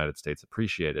that the United States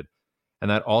appreciated. And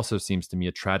that also seems to me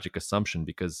a tragic assumption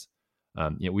because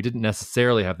we didn't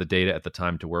necessarily have the data at the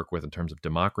time to work with in terms of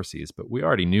democracies, but we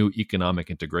already knew economic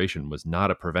integration was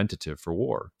not a preventative for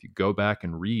war. If you go back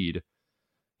and read,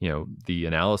 the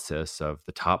analysis of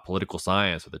the top political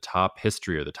science or the top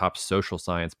history or the top social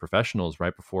science professionals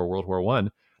right before World War I,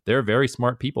 they're very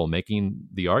smart people making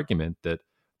the argument that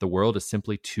the world is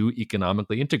simply too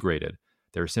economically integrated.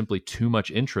 There's simply too much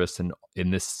interest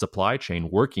in this supply chain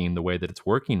working the way that it's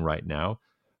working right now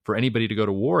for anybody to go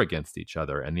to war against each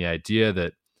other. And the idea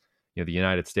that the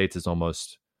United States is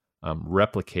almost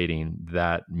replicating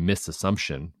that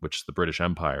misassumption, which the British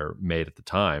Empire made at the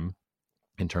time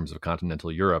in terms of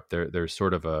continental Europe, there's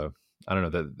sort of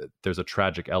there's a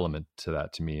tragic element to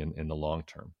that to me in the long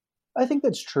term. I think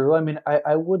that's true. I mean,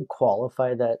 I would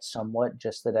qualify that somewhat,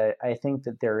 just that I think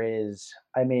that there is,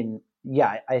 I mean,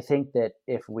 yeah, I think that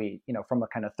if we, from a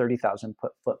kind of 30,000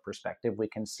 foot perspective, we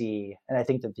can see, and I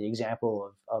think that the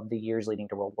example of the years leading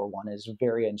to World War I is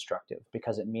very instructive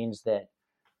because it means that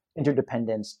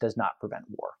interdependence does not prevent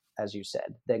war, as you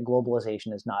said, that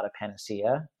globalization is not a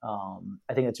panacea.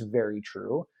 I think it's very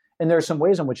true. And there are some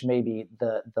ways in which maybe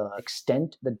the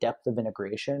extent, the depth of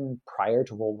integration prior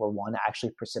to World War I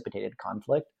actually precipitated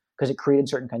conflict because it created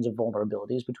certain kinds of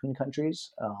vulnerabilities between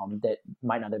countries that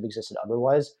might not have existed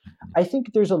otherwise. I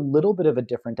think there's a little bit of a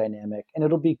different dynamic, and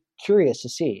it'll be curious to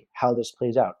see how this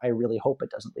plays out. I really hope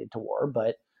it doesn't lead to war,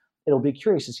 but it'll be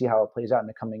curious to see how it plays out in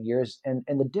the coming years. And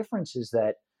the difference is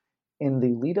that in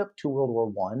the lead up to World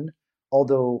War I,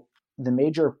 although the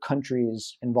major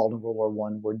countries involved in World War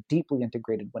I were deeply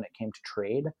integrated when it came to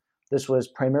trade, this was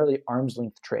primarily arm's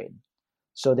length trade.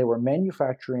 So they were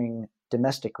manufacturing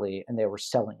domestically and they were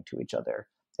selling to each other.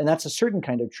 And that's a certain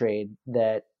kind of trade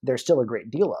that there's still a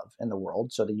great deal of in the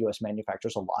world. So the US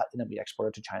manufactures a lot and then we export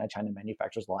it to China. China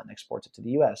manufactures a lot and exports it to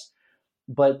the US.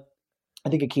 But I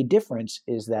think a key difference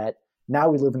is that now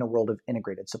we live in a world of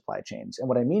integrated supply chains. And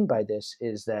what I mean by this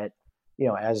is that,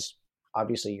 as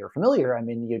obviously you're familiar, I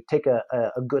mean, you take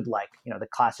a good, the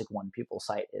classic one people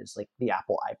cite is like the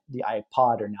the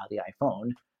iPod or now the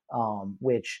iPhone,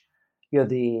 which,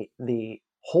 the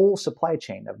whole supply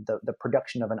chain of the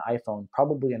production of an iPhone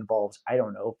probably involves,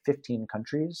 15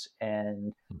 countries.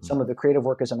 And some of the creative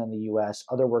work is done in the US,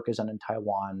 other work is done in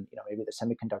Taiwan, maybe the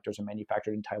semiconductors are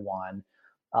manufactured in Taiwan.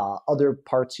 Other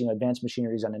parts, advanced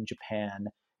machinery is done in Japan,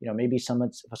 maybe some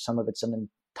of it's done in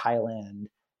Thailand.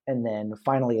 And then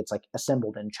finally, it's like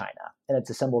assembled in China, and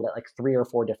it's assembled at like 3 or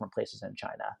 4 different places in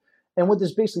China. And what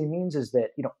this basically means is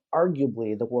that,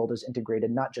 arguably the world is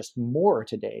integrated not just more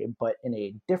today, but in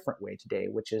a different way today,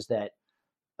 which is that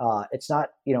it's not,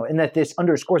 and that this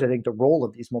underscores, I think, the role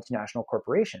of these multinational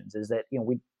corporations is that,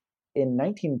 we in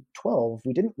 1912,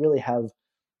 we didn't really have,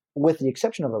 with the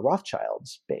exception of the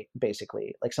Rothschilds,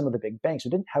 basically, like some of the big banks,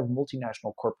 we didn't have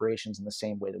multinational corporations in the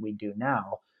same way that we do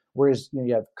now. Whereas,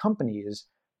 you have companies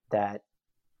that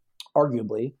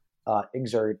arguably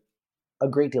exert a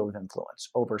great deal of influence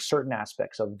over certain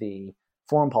aspects of the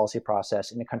foreign policy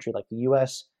process in a country like the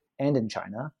US and in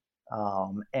China,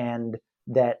 and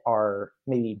that are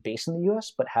maybe based in the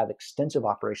US, but have extensive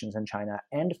operations in China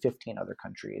and 15 other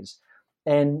countries.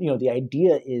 And, the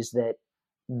idea is that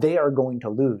they are going to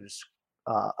lose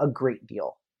a great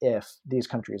deal if these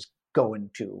countries go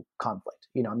into conflict.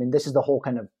 This is the whole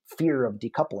kind of fear of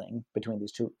decoupling between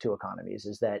these two economies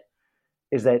is that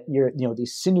you're,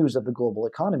 these sinews of the global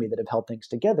economy that have held things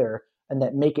together and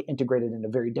that make it integrated in a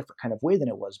very different kind of way than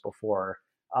it was before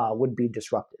would be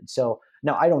disrupted. So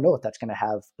now I don't know if that's going to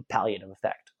have a palliative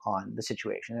effect on the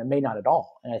situation. It may not at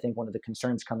all. And I think one of the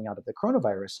concerns coming out of the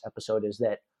coronavirus episode is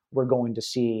that we're going to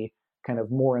see kind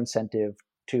of more incentive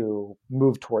to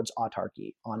move towards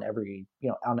autarky on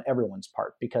everyone's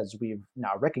part, because we've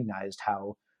now recognized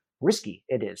how risky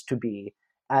it is to be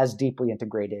as deeply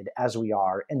integrated as we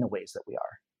are in the ways that we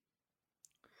are.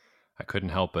 I couldn't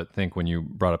help but think when you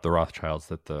brought up the Rothschilds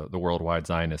that the worldwide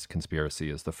Zionist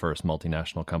conspiracy is the first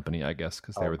multinational company, I guess,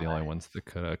 because they were the only ones that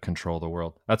could control the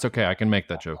world. That's okay. I can make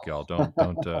that joke, y'all. Don't.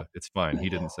 It's fine. He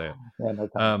didn't say it. Yeah, no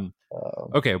comment.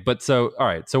 Okay, but all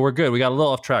right. So we're good. We got a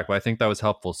little off track, but I think that was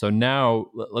helpful. So now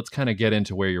let's kind of get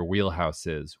into where your wheelhouse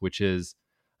is, which is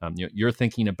you're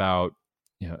thinking about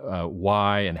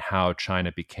why and how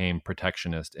China became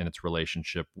protectionist in its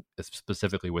relationship,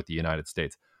 specifically with the United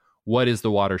States. What is the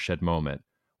watershed moment?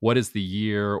 What is the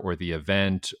year or the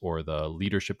event or the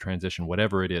leadership transition,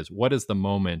 whatever it is? What is the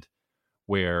moment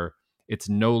where it's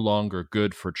no longer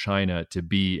good for China to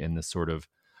be in this sort of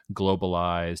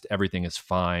globalized, everything is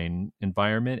fine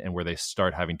environment, and where they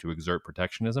start having to exert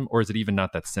protectionism? Or is it even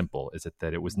not that simple? Is it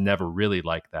that it was never really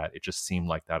like that? It just seemed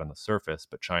like that on the surface,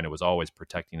 but China was always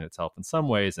protecting itself in some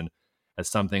ways. And as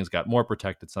some things got more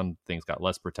protected, some things got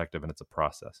less protective, and it's a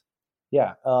process.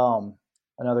 Yeah,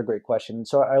 another great question.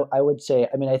 So I would say,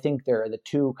 I mean, I think there are the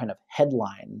two kind of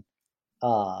headline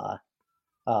uh,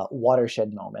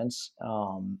 watershed moments.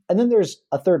 And then there's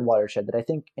a third watershed that I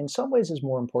think in some ways is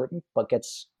more important, but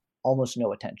gets almost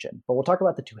no attention. But we'll talk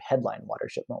about the two headline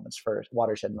watershed moments first,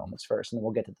 and then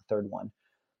we'll get to the third one.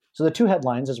 So the two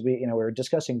headlines, as we were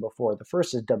discussing before, the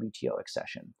first is WTO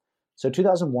accession. So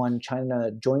 2001,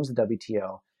 China joins the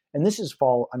WTO, and this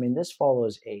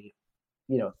follows a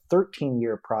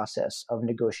 13-year process of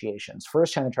negotiations.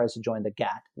 First, China tries to join the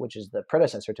GATT, which is the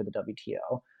predecessor to the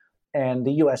WTO, and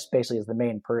the U.S. basically is the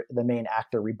main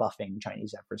actor rebuffing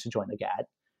Chinese efforts to join the GATT.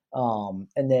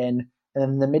 And then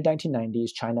in the mid 1990s,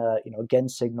 China again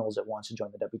signals it wants to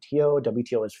join the WTO.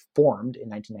 WTO is formed in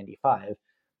 1995,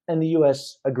 and the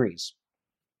U.S. agrees.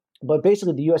 But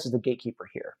basically, the U.S. is the gatekeeper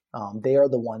here. They are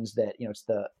the ones that, it's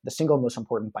the single most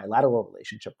important bilateral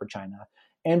relationship for China.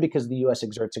 And because the U.S.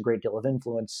 exerts a great deal of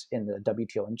influence in the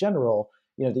WTO in general,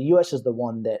 the U.S. is the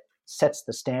one that sets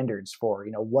the standards for,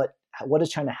 what does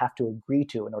China have to agree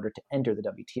to in order to enter the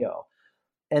WTO.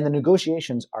 And the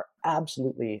negotiations are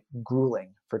absolutely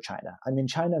grueling for China. I mean,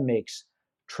 China makes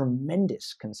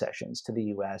tremendous concessions to the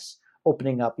U.S.,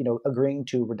 opening up, agreeing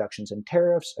to reductions in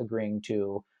tariffs, agreeing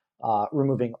to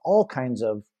removing all kinds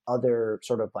of other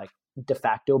sort of like de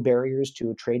facto barriers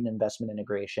to trade and investment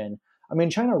integration. I mean,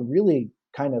 China really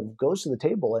kind of goes to the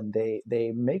table and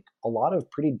they make a lot of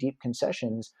pretty deep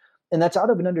concessions, and that's out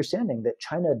of an understanding that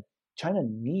China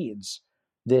needs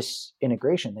this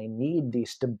integration. They need the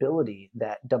stability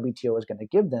that WTO is going to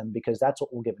give them, because that's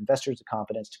what will give investors the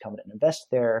confidence to come in and invest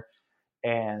there,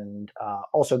 and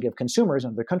also give consumers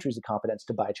in other countries the confidence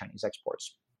to buy Chinese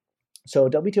exports. So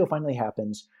WTO finally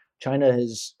happens. China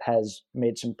has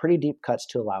made some pretty deep cuts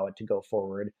to allow it to go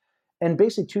forward. And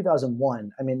basically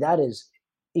 2001, I mean, that is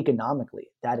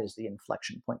the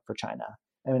inflection point for China.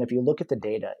 I mean, if you look at the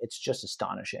data, it's just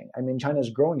astonishing. I mean, China is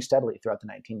growing steadily throughout the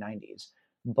 1990s.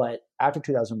 But after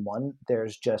 2001,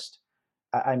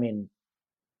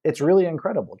 it's really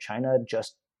incredible. China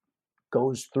just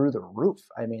goes through the roof.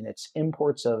 I mean, its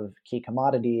imports of key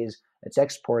commodities, its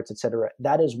exports, et cetera.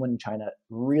 That is when China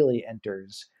really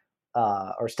enters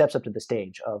or steps up to the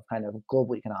stage of kind of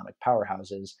global economic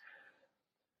powerhouses.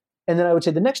 And then I would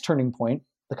say the next turning point,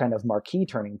 the kind of marquee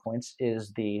turning points,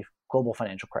 is the global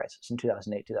financial crisis in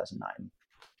 2008, 2009.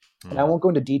 And I won't go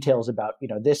into details about,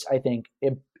 this. I think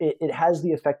it has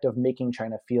the effect of making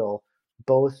China feel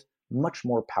both much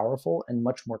more powerful and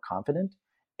much more confident,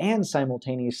 and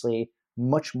simultaneously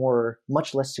much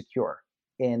less secure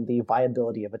in the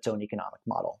viability of its own economic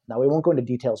model. Now, we won't go into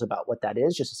details about what that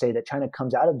is, just to say that China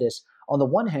comes out of this, on the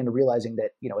one hand, realizing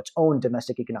that, its own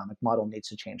domestic economic model needs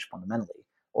to change fundamentally,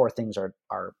 or things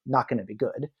are not going to be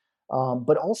good.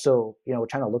 But also,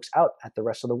 China looks out at the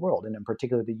rest of the world, and in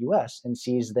particular the U.S., and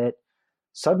sees that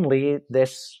suddenly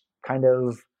this kind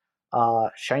of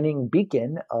shining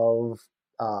beacon of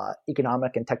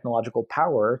economic and technological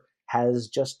power has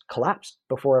just collapsed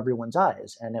before everyone's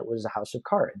eyes, and it was a house of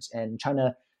cards. And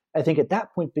China, I think, at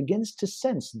that point begins to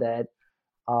sense that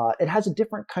it has a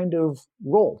different kind of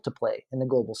role to play in the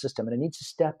global system, and it needs to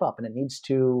step up, and it needs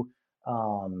to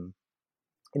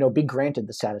be granted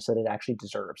the status that it actually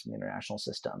deserves in the international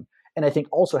system. And I think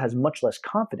also has much less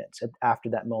confidence after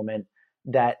that moment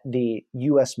that the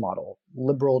US model,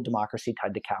 liberal democracy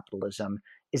tied to capitalism,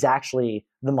 is actually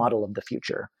the model of the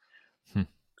future.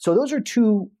 So those are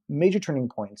two major turning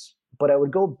points. But I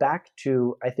would go back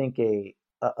to, I think, a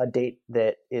date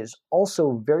that is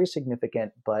also very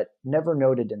significant, but never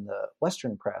noted in the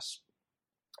Western press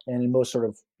and in most sort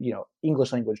of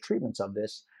English language treatments of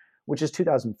this, which is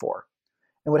 2004.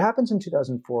 And what happens in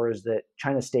 2004 is that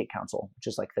China's State Council, which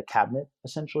is like the cabinet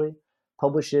essentially,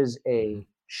 publishes a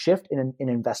shift in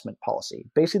investment policy.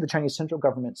 Basically, the Chinese central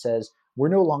government says, we're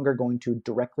no longer going to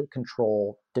directly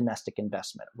control domestic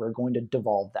investment. We're going to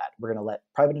devolve that. We're going to let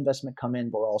private investment come in,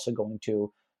 but we're also going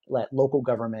to let local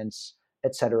governments,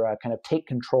 et cetera, kind of take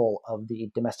control of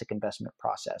the domestic investment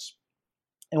process.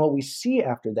 And what we see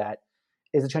after that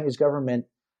is the Chinese government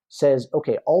says,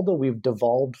 okay, although we've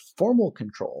devolved formal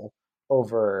control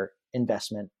over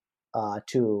investment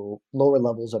to lower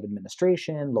levels of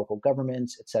administration, local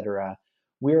governments, et cetera,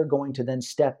 we're going to then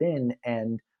step in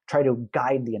and try to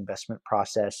guide the investment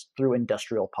process through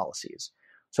industrial policies.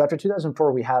 So after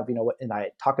 2004, we have, and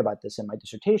I talk about this in my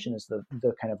dissertation, is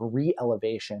the kind of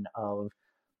re-elevation of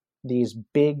these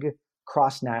big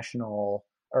cross-national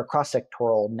or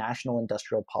cross-sectoral national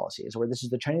industrial policies, where this is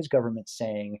the Chinese government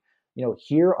saying,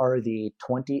 here are the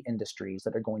 20 industries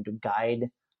that are going to guide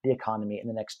the economy in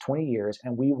the next 20 years.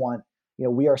 And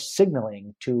we are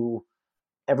signaling to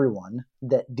everyone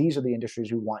that these are the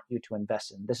industries we want you to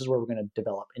invest in. This is where we're going to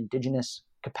develop indigenous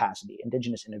capacity,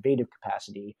 indigenous innovative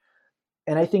capacity.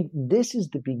 And I think this is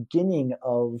the beginning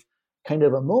of kind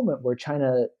of a moment where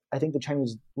I think the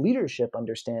Chinese leadership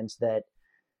understands that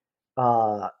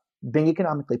being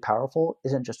economically powerful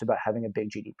isn't just about having a big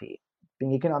GDP.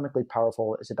 Being economically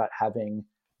powerful is about having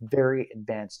very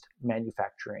advanced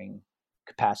manufacturing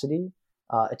capacity.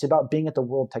 It's about being at the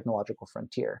world technological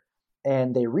frontier.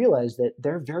 And they realize that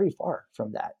they're very far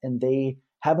from that. And they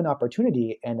have an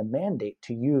opportunity and a mandate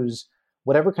to use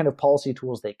whatever kind of policy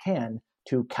tools they can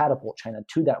to catapult China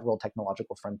to that world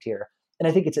technological frontier. And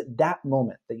I think it's at that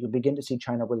moment that you'll begin to see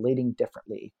China relating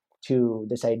differently to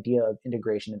this idea of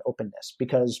integration and openness.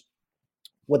 Because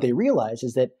what they realize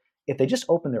is that if they just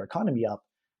open their economy up,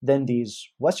 then these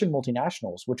Western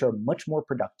multinationals, which are much more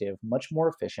productive, much more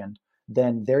efficient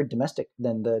than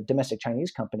the domestic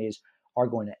Chinese companies, are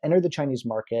going to enter the Chinese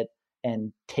market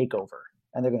and take over.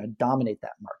 And they're going to dominate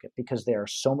that market because they are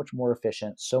so much more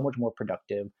efficient, so much more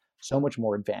productive, so much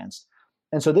more advanced.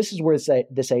 And so this is where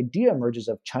this idea emerges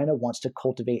of China wants to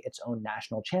cultivate its own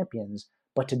national champions,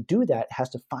 but to do that, it has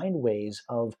to find ways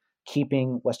of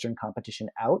keeping Western competition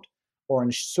out or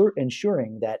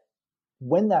ensuring that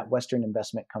when that Western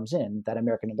investment comes in, that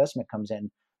American investment comes in,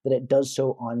 that it does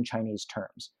so on Chinese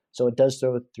terms. So it does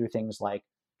so through things like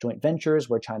joint ventures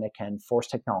where China can force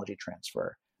technology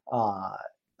transfer,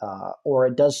 or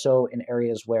it does so in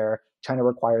areas where China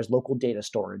requires local data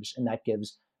storage, and that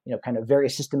gives kind of very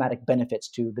systematic benefits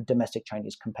to the domestic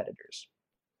Chinese competitors.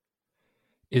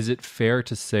 Is it fair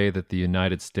to say that the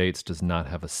United States does not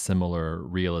have a similar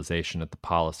realization at the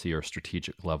policy or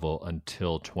strategic level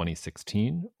until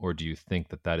 2016? Or do you think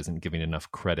that that isn't giving enough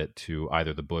credit to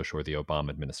either the Bush or the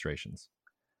Obama administrations?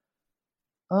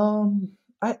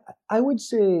 I would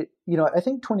say, I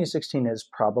think 2016 is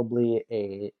probably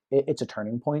it's a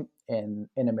turning point in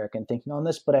American thinking on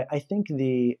this, but I think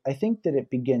that it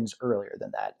begins earlier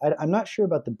than that. I'm not sure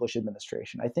about the Bush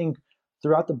administration. I think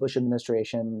throughout the Bush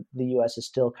administration, the U.S. is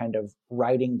still kind of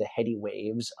riding the heady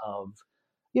waves of,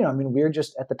 we're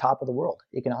just at the top of the world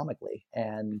economically,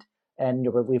 and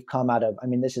we've come out of,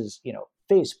 this is,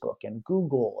 Facebook and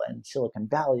Google and Silicon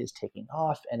Valley is taking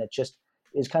off, and it just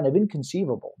is kind of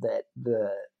inconceivable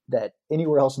that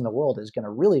anywhere else in the world is going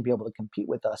to really be able to compete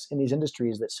with us in these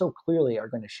industries that so clearly are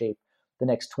going to shape the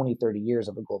next 20, 30 years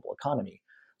of a global economy.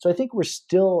 So I think we're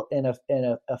still in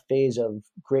a phase of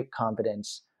great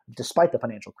confidence despite the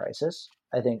financial crisis.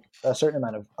 I think a certain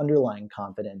amount of underlying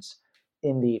confidence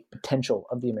in the potential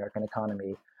of the American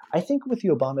economy. I think with the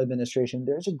Obama administration,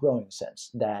 there's a growing sense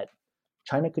that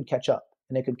China could catch up,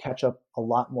 and it could catch up a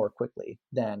lot more quickly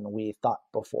than we thought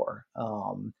before.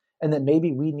 And that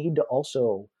maybe we need to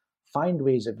also find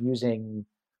ways of using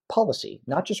policy,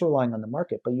 not just relying on the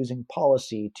market, but using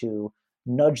policy to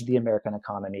nudge the American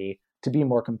economy to be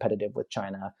more competitive with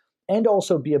China, and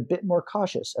also be a bit more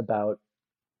cautious about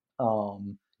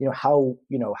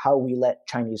how we let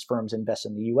Chinese firms invest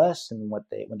in the U.S. and when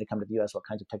they come to the U.S., what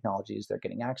kinds of technologies they're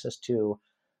getting access to,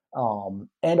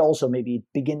 and also maybe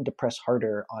begin to press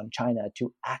harder on China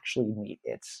to actually meet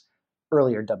its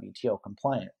earlier WTO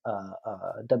compliant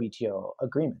WTO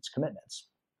agreements, commitments.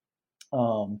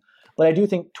 But I do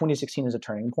think 2016 is a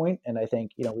turning point, and I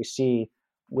think we see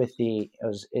it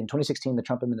was in 2016 the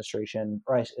Trump administration,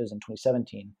 or it was in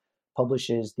 2017,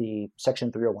 publishes the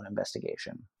Section 301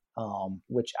 investigation,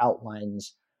 which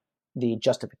outlines the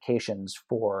justifications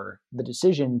for the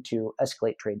decision to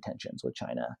escalate trade tensions with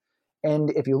China.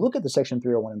 And if you look at the Section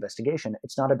 301 investigation,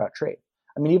 it's not about trade.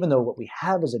 Even though what we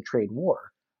have is a trade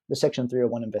war, the Section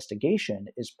 301 investigation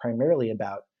is primarily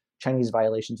about Chinese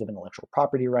violations of intellectual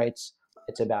property rights.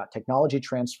 It's about technology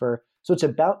transfer. So it's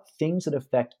about things that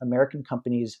affect American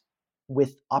companies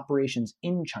with operations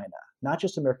in China, not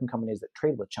just American companies that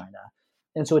trade with China.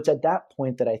 And so it's at that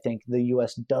point that I think the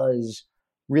U.S. does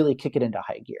really kick it into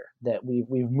high gear, that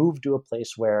we've moved to a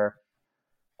place where,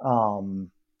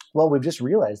 we've just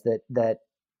realized that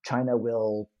China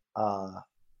will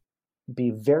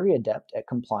be very adept at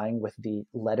complying with the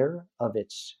letter of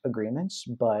its agreements,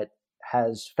 but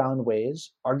has found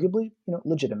ways, arguably,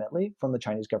 legitimately from the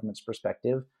Chinese government's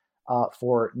perspective,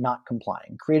 for not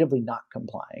complying, creatively not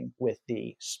complying with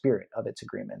the spirit of its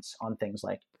agreements on things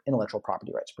like intellectual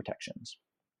property rights protections.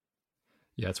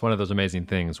 Yeah, it's one of those amazing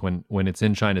things when it's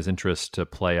in China's interest to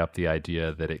play up the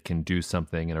idea that it can do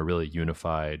something in a really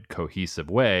unified, cohesive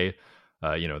way.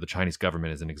 the Chinese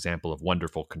government is an example of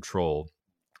wonderful control.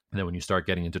 And then when you start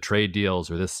getting into trade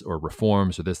deals or this or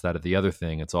reforms or this, that, or the other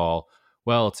thing, it's all,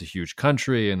 well, it's a huge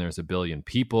country and there's a billion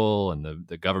people and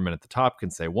the government at the top can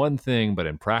say one thing, but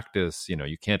in practice,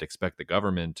 you can't expect the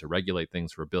government to regulate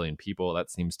things for a billion people.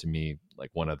 That seems to me like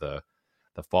one of the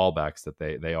fallbacks that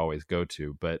they always go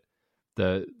to. But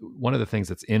one of the things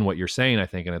that's in what you're saying, I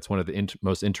think, and it's one of the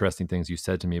most interesting things you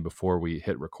said to me before we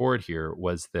hit record here,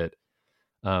 was that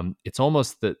it's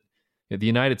almost that the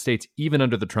United States, even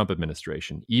under the Trump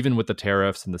administration, even with the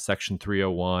tariffs and the Section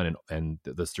 301 and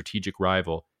the strategic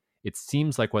rival, it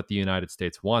seems like what the United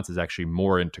States wants is actually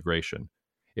more integration.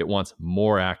 It wants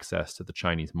more access to the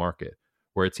Chinese market,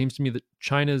 where it seems to me that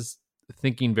China's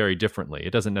thinking very differently.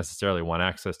 It doesn't necessarily want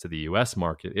access to the US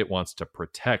market. It wants to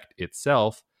protect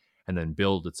itself and then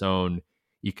build its own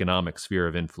economic sphere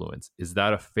of influence. Is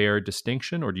that a fair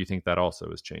distinction, or do you think that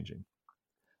also is changing?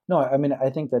 No, I mean,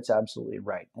 I think that's absolutely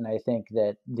right. And I think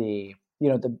that the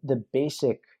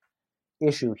basic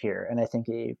issue here, and I think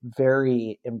a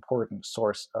very important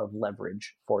source of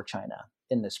leverage for China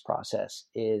in this process,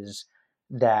 is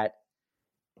that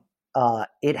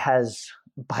it has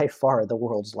by far the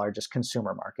world's largest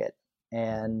consumer market.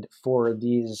 And for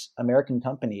these American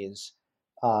companies,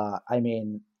 I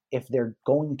mean, if they're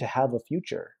going to have a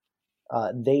future,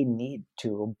 they need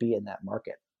to be in that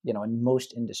market, in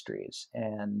most industries.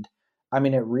 And I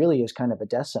mean, it really is kind of a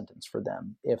death sentence for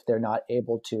them if they're not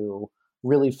able to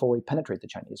really fully penetrate the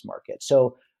Chinese market.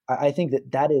 So I think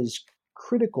that is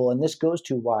critical. And this goes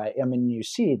to why, I mean, you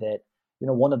see that, in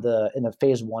the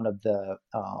phase one of the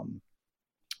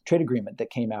trade agreement that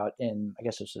came out in, I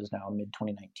guess this is now mid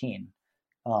 2019,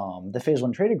 the phase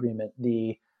one trade agreement,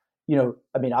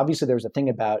 I mean, obviously there was a thing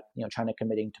about, China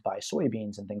committing to buy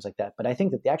soybeans and things like that. But I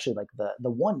think that the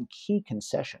one key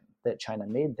concession that China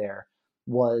made there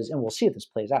was, and we'll see if this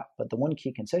plays out, but the one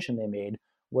key concession they made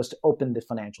was to open the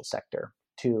financial sector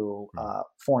to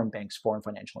foreign banks, foreign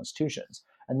financial institutions.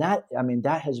 And that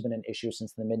has been an issue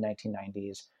since the mid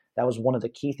 1990s. That was one of the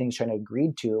key things China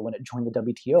agreed to when it joined the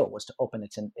WTO, was to open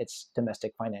its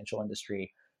domestic financial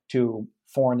industry to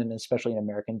foreign and especially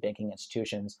American banking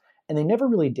institutions. And they never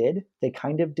really did. They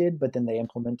kind of did, but then they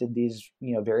implemented these,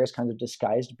 various kinds of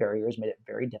disguised barriers, made it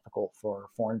very difficult for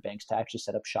foreign banks to actually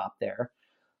set up shop there.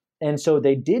 And so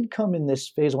they did come in this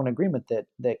phase one agreement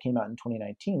that came out in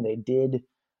 2019. They did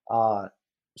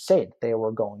say they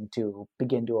were going to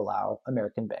begin to allow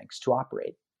American banks to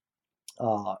operate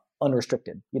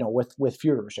unrestricted, with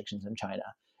fewer restrictions in China.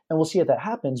 And we'll see if that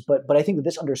happens. But I think that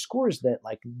this underscores that,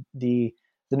 like, the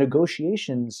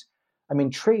negotiations, I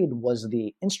mean, trade was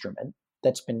the instrument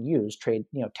that's been used,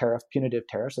 punitive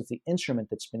tariffs, that's the instrument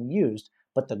that's been used.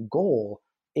 But the goal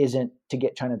isn't to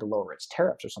get China to lower its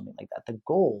tariffs or something like that. The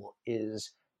goal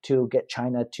is to get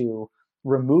China to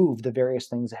remove the various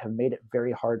things that have made it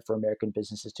very hard for American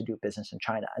businesses to do business in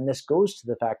China. And this goes to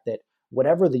the fact that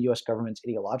whatever the US government's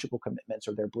ideological commitments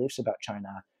or their beliefs about China,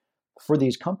 for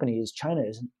these companies, China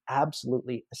is an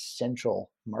absolutely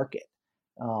essential market.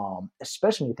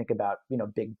 Especially when you think about,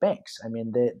 big banks. I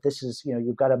mean, this is,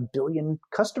 you've got 1 billion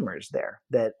customers there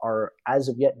that are as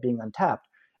of yet being untapped.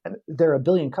 And there are 1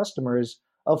 billion customers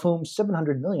of whom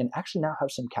 700 million actually now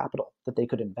have some capital that they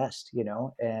could invest,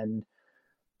 and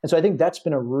so I think that's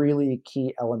been a really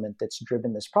key element that's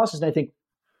driven this process. And I think,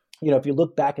 if you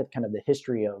look back at kind of the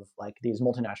history of like these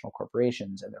multinational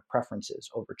corporations and their preferences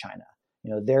over China,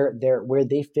 they're where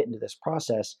they fit into this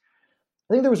process.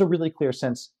 I think there was a really clear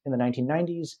sense in the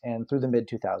 1990s and through the mid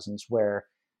 2000s where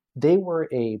they were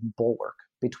a bulwark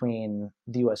between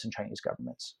the US and Chinese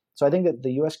governments. So I think that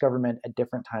the US government at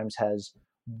different times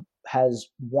has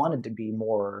wanted to be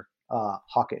more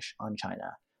hawkish on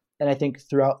China. And I think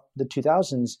throughout the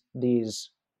 2000s, these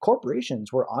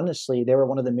corporations were they were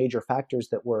one of the major factors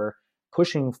that were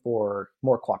pushing for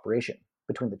more cooperation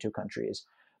between the two countries.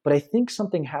 But I think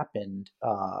something happened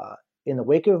in the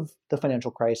wake of the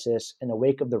financial crisis, in the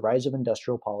wake of the rise of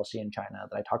industrial policy in China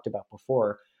that I talked about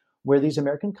before, where these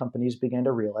American companies began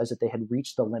to realize that they had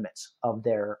reached the limits of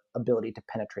their ability to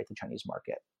penetrate the Chinese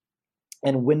market.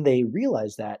 And when they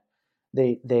realized that,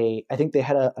 I think they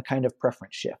had a kind of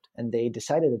preference shift, and they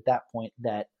decided at that point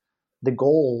that the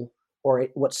goal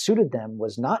what suited them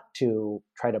was not to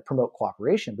try to promote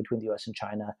cooperation between the US and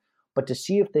China, but to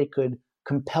see if they could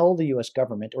compel the US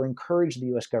government or encourage the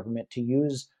US government to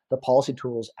use the policy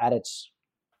tools at its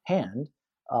hand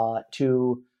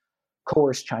to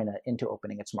coerce China into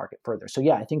opening its market further. So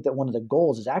yeah, I think that one of the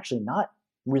goals is actually not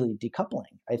really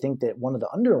decoupling. I think that one of the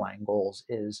underlying goals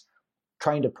is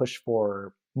trying to push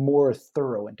for more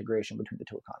thorough integration between the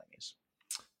two economies.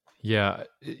 Yeah,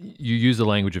 you use the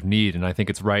language of need, and I think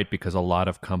it's right because a lot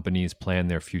of companies plan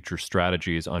their future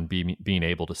strategies on being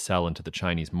able to sell into the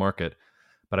Chinese market.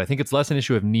 But I think it's less an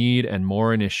issue of need and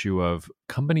more an issue of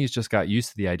companies just got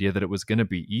used to the idea that it was going to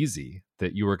be easy,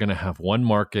 that you were going to have one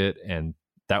market and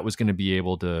that was going to be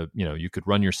able to, you could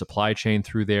run your supply chain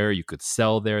through there, you could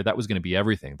sell there. That was going to be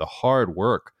everything. The hard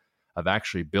work of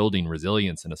actually building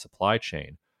resilience in a supply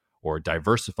chain or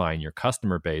diversifying your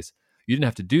customer base, you didn't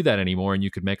have to do that anymore, and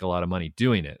you could make a lot of money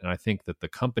doing it. And I think that the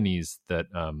companies that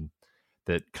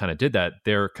kind of did that,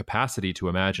 their capacity to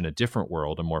imagine a different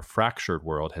world, a more fractured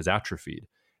world, has atrophied.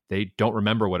 They don't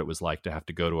remember what it was like to have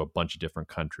to go to a bunch of different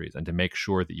countries and to make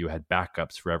sure that you had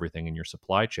backups for everything in your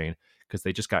supply chain, because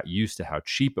they just got used to how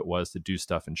cheap it was to do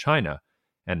stuff in China.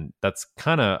 And that's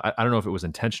kind of, I don't know if it was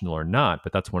intentional or not,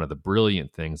 but that's one of the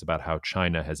brilliant things about how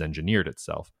China has engineered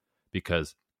itself,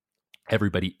 because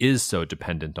everybody is so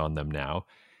dependent on them now.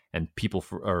 And people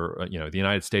the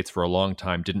United States for a long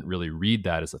time didn't really read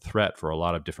that as a threat for a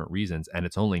lot of different reasons. And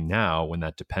it's only now, when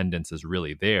that dependence is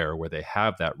really there, where they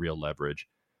have that real leverage,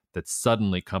 that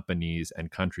suddenly companies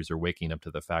and countries are waking up to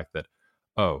the fact that,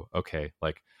 oh, okay,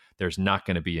 like there's not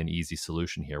going to be an easy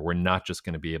solution here. We're not just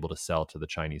going to be able to sell to the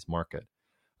Chinese market.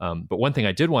 But one thing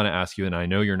I did want to ask you, and I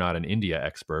know you're not an India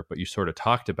expert, but you sort of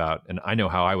talked about, and I know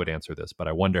how I would answer this, but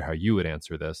I wonder how you would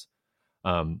answer this.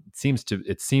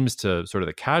 It seems to sort of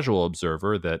the casual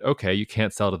observer that, okay, you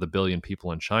can't sell to the billion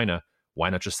people in China. Why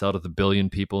not just sell to the billion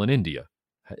people in India?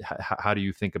 How do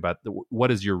you think about what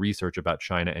is your research about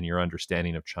China and your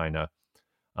understanding of China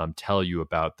tell you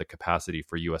about the capacity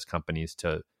for U.S. companies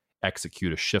to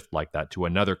execute a shift like that to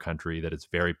another country that is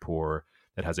very poor,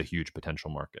 that has a huge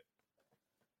potential market?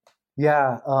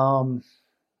 Yeah,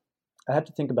 I have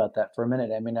to think about that for a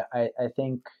minute. I mean, I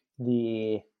think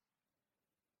the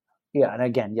yeah, and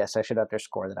again, yes, I should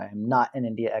underscore that I am not an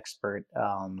India expert.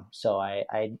 So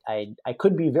I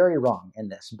could be very wrong in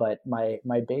this, but my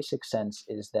basic sense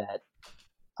is that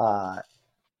uh,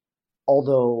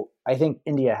 although I think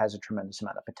India has a tremendous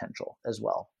amount of potential as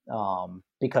well,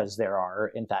 because there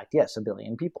are, in fact, yes, a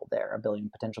billion people there, a billion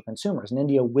potential consumers, and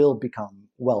India will become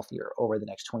wealthier over the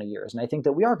next 20 years. And I think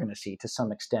that we are going to see, to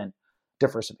some extent,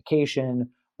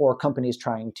 diversification or companies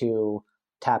trying to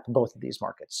tap both of these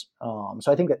markets.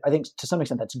 So I think to some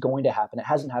extent that's going to happen. It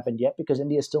hasn't happened yet because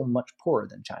India is still much poorer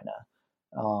than China.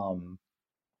 Um,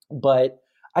 but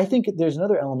I think there's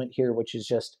another element here, which is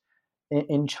just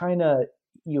in China,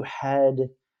 you had,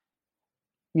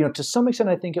 to some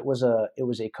extent, I think it was a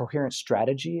coherent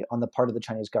strategy on the part of the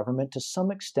Chinese government. To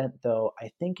some extent, though, I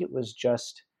think it was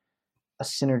just a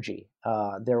synergy.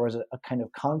 There was a kind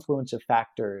of confluence of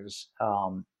factors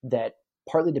that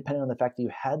partly depended on the fact that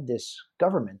you had this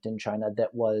government in China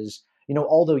that was,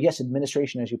 although yes,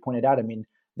 administration, as you pointed out, I mean,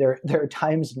 there are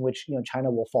times in which China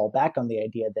will fall back on the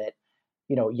idea that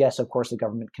yes, of course, the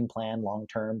government can plan long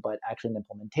term, but actually in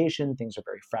implementation, things are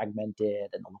very fragmented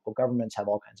and the local governments have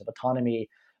all kinds of autonomy.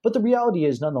 But the reality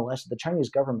is, nonetheless, the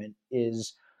Chinese government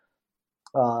is,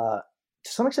 to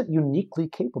some extent, uniquely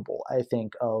capable, I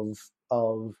think, of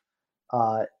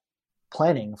uh,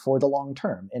 planning for the long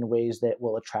term in ways that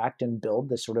will attract and build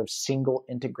this sort of single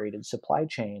integrated supply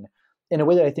chain in a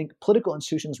way that I think political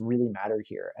institutions really matter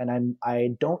here. And I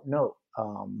don't know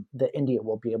that India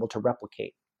will be able to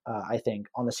replicate, I think,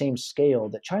 on the same scale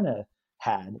that China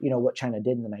had, what China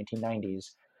did in the 1990s.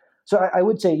 So I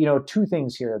would say, two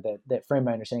things here that frame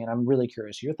my understanding, and I'm really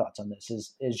curious your thoughts on this,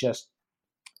 is just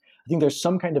I think there's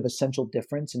some kind of essential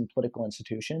difference in political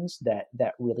institutions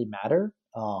that really matter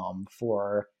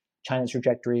for China's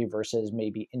trajectory versus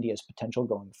maybe India's potential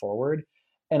going forward.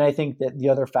 And I think that the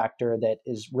other factor that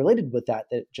is related with that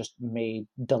just may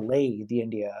delay the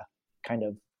India kind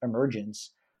of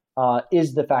emergence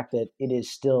is the fact that it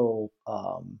is still,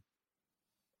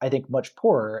 I think, much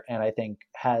poorer, and I think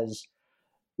has,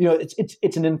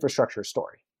 it's an infrastructure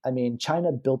story. I mean,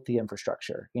 China built the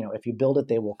infrastructure. If you build it,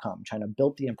 they will come. China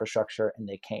built the infrastructure and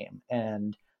they came.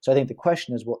 And so I think the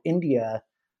question is, will India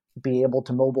be able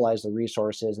to mobilize the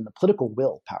resources and the political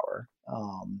willpower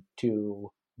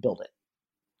to build it?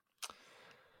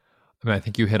 I mean, I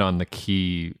think you hit on the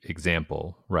key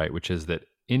example, right? Which is that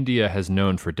India has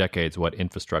known for decades what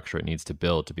infrastructure it needs to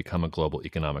build to become a global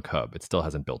economic hub. It still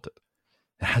hasn't built it.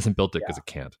 It hasn't built it because it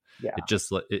can't. Yeah.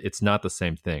 It's not the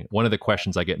same thing. One of the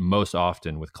questions I get most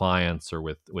often with clients or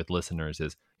with listeners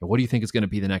is, what do you think is going to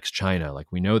be the next China?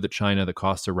 Like, we know that China, the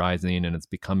costs are rising and it's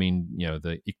becoming,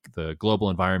 the global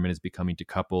environment is becoming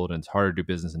decoupled and it's harder to do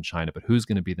business in China, but who's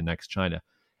going to be the next China?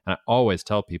 And I always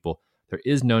tell people there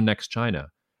is no next China.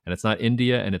 And it's not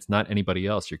India and it's not anybody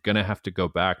else. You're going to have to go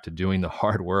back to doing the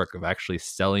hard work of actually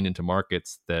selling into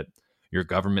markets that your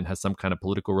government has some kind of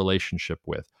political relationship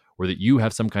with, or that you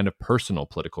have some kind of personal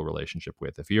political relationship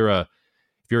with. If you're a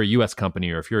US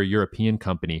company, or if you're a European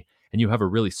company and you have a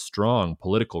really strong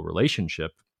political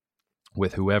relationship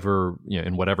with whoever,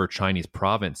 in whatever Chinese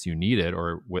province you need it,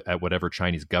 or at whatever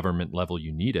Chinese government level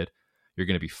you need it, you're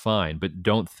going to be fine. But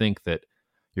don't think that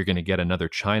you're going to get another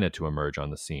China to emerge on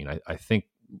the scene. I think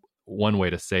one way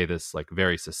to say this, like,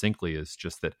 very succinctly, is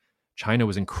just that China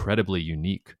was incredibly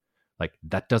unique. Like,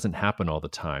 that doesn't happen all the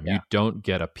time. Yeah. You don't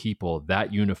get a people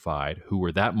that unified, who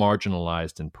were that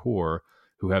marginalized and poor,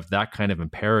 who have that kind of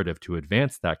imperative to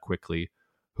advance that quickly,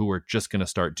 who are just going to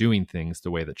start doing things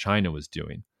the way that China was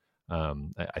doing.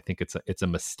 I think it's a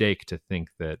mistake to think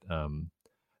that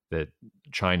that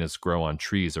China's grow on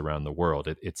trees around the world.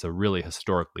 It's a really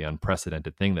historically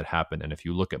unprecedented thing that happened. And if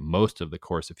you look at most of the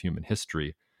course of human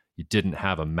history, you didn't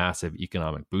have a massive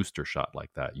economic booster shot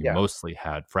like that. You mostly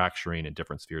had fracturing in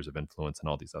different spheres of influence and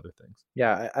all these other things.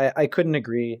 Yeah, I couldn't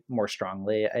agree more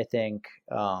strongly. I think,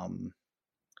 I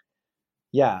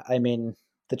mean,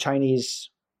 the Chinese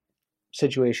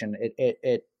situation,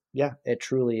 it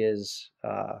truly is,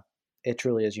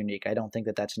 unique. I don't think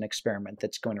that that's an experiment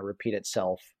that's going to repeat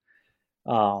itself.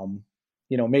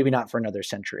 Maybe not for another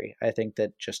century. I think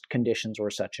that just conditions were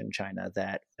such in China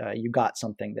that you got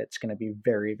something that's going to be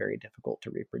very, very difficult to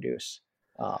reproduce.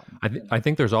 I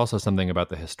think there's also something about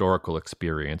the historical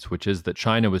experience, which is that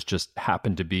China was just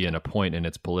happened to be in a point in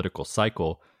its political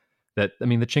cycle that, I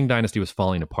mean, the Qing dynasty was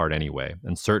falling apart anyway.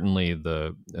 And certainly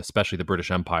especially the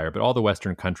British Empire, but all the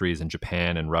Western countries and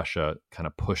Japan and Russia kind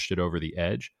of pushed it over the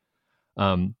edge.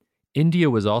 India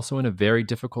was also in a very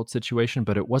difficult situation,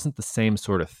 but it wasn't the same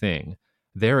sort of thing.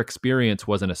 Their experience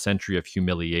wasn't a century of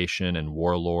humiliation and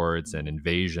warlords and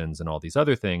invasions and all these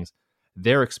other things.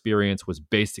 Their experience was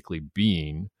basically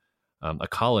being a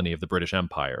colony of the British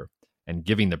Empire and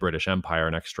giving the British Empire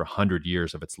an extra 100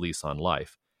 years of its lease on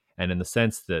life. And in the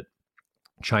sense that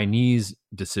Chinese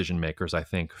decision makers, I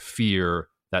think, fear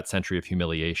that century of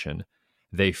humiliation.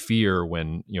 They fear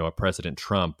when, a President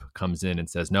Trump comes in and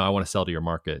says, no, I want to sell to your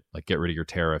market, like, get rid of your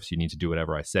tariffs. You need to do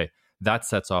whatever I say. That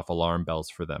sets off alarm bells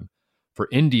for them. For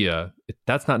India,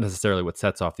 that's not necessarily what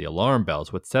sets off the alarm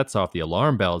bells. What sets off the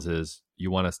alarm bells is,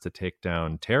 you want us to take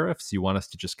down tariffs? You want us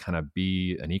to just kind of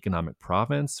be an economic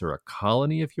province or a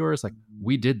colony of yours? Like,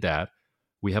 we did that.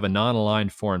 We have a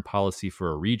non-aligned foreign policy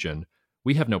for a region.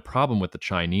 We have no problem with the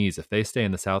Chinese. If they stay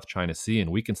in the South China Sea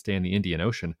and we can stay in the Indian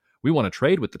Ocean, we want to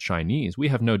trade with the Chinese. We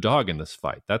have no dog in this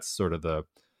fight. That's sort of the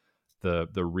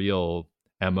real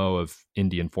MO of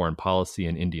Indian foreign policy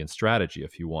and Indian strategy,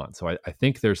 if you want. So I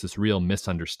think there's this real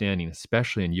misunderstanding,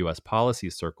 especially in US policy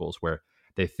circles, where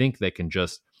they think they can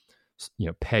just,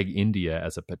 peg India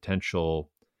as a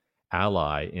potential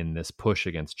ally in this push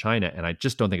against China. And I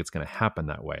just don't think it's going to happen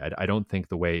that way. I don't think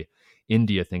the way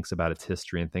India thinks about its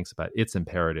history and thinks about its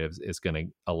imperatives is going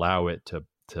to allow it to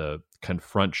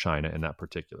confront China in that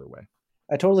particular way.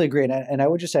 I totally agree. And I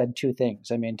would just add two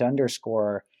things. I mean, to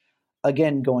underscore,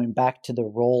 again, going back to the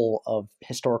role of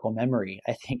historical memory,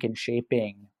 I think in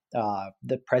shaping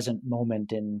the present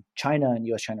moment in China and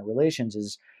US-China relations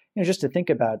is, just to think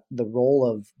about the role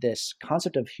of this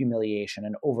concept of humiliation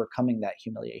and overcoming that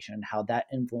humiliation and how that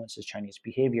influences Chinese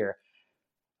behavior.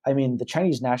 I mean, the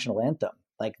Chinese national anthem,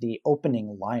 like the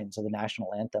opening lines of the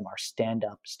national anthem are stand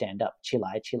up,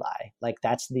 qilai, qilai. Like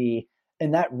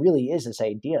and that really is this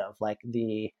idea of like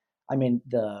the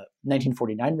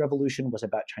 1949 revolution was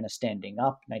about China standing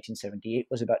up. 1978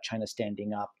 was about China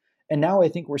standing up. And now I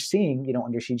think we're seeing,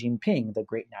 under Xi Jinping, the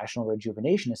great national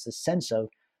rejuvenation is this sense of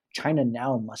China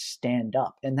now must stand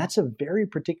up. And that's a very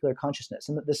particular consciousness.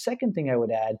 And the second thing I would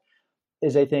add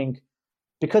is, I think,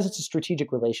 because it's a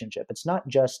strategic relationship, it's not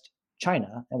just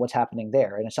China and what's happening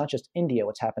there. And it's not just India,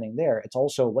 what's happening there. It's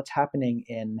also what's happening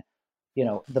in,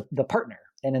 the partner.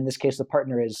 And in this case, the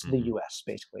partner is the US,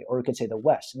 basically, or we could say the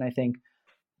West. And I think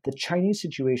the Chinese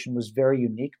situation was very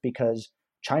unique because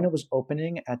China was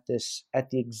opening at the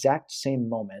exact same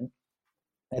moment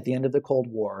at the end of the Cold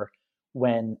War,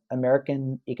 when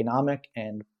American economic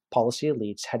and policy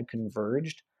elites had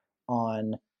converged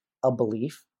on a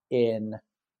belief in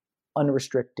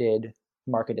unrestricted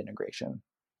market integration,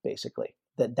 basically.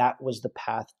 That was the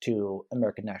path to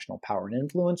American national power and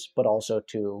influence, but also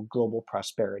to global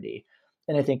prosperity.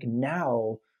 And I think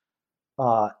now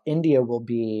India will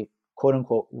be, quote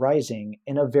unquote, rising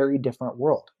in a very different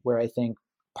world, where I think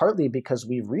partly because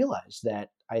we've realized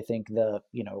that I think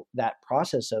that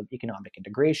process of economic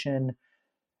integration,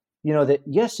 that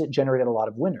yes, it generated a lot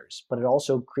of winners, but it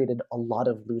also created a lot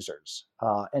of losers.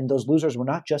 And those losers were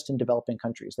not just in developing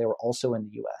countries, they were also in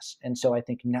the US. And so I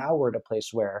think now we're at a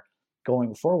place where,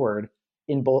 going forward,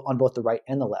 on both the right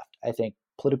and the left. I think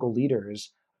political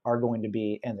leaders are going to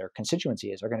be, and their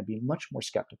constituencies are going to be much more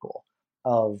skeptical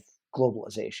of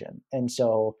globalization. And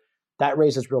so that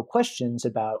raises real questions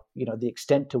about, the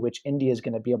extent to which India is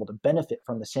going to be able to benefit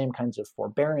from the same kinds of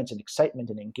forbearance and excitement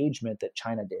and engagement that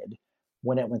China did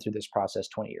when it went through this process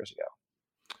 20 years ago.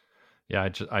 Yeah,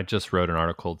 I just wrote an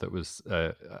article that was,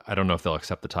 I don't know if they'll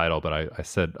accept the title, but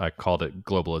I called it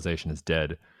 "Globalization is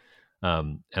Dead."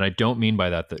 And I don't mean by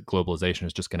that globalization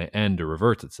is just going to end or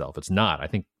revert itself. It's not. I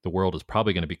think the world is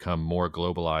probably going to become more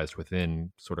globalized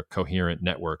within sort of coherent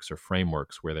networks or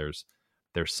frameworks where there's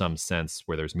some sense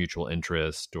where there's mutual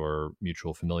interest or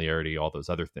mutual familiarity, all those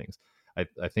other things.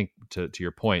 I think to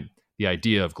your point, the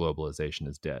idea of globalization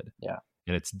is dead. Yeah.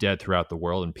 And it's dead throughout the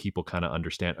world, and people kind of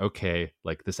understand, okay,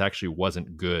 like this actually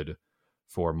wasn't good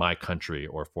for my country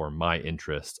or for my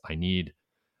interests. I need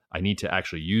to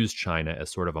actually use China as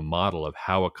sort of a model of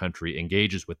how a country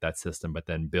engages with that system, but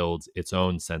then builds its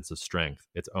own sense of strength,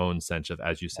 its own sense of,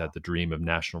 as you said, the dream of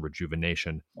national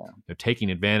rejuvenation,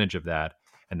 taking advantage of that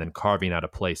and then carving out a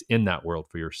place in that world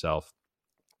for yourself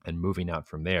and moving out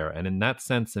from there. And in that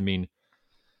sense, I mean,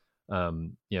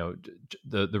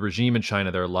 the regime in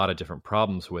China, there are a lot of different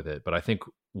problems with it. But I think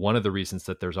one of the reasons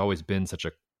that there's always been such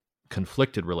a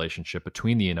conflicted relationship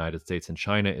between the United States and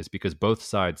China is because both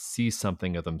sides see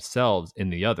something of themselves in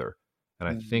the other. And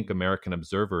I think American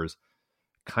observers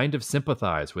kind of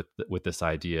sympathize with this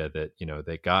idea that,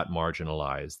 they got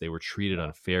marginalized, they were treated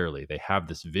unfairly. They have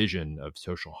this vision of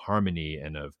social harmony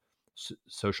and of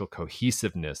social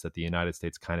cohesiveness that the United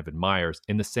States kind of admires,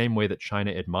 in the same way that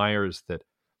China admires that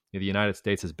the United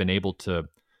States has been able to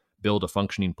build a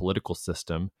functioning political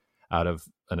system out of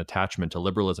an attachment to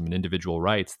liberalism and individual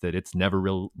rights that it's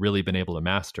never really been able to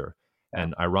master. Yeah.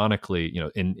 And ironically,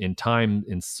 in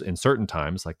certain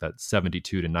times, like that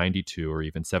 72 to 92 or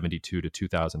even 72 to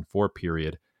 2004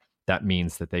 period, that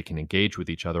means that they can engage with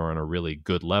each other on a really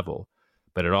good level.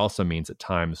 But it also means at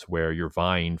times where you're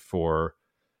vying for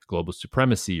global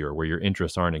supremacy or where your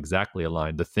interests aren't exactly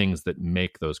aligned, the things that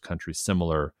make those countries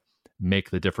similar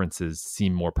make the differences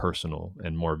seem more personal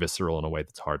and more visceral in a way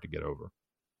that's hard to get over.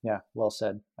 Yeah, well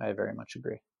said. I very much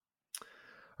agree. All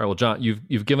right, well, John,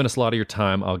 you've given us a lot of your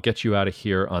time. I'll get you out of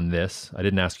here on this. I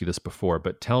didn't ask you this before,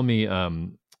 but tell me,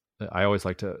 I always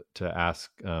like to ask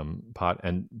Pot,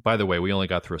 and by the way, we only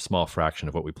got through a small fraction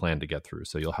of what we planned to get through,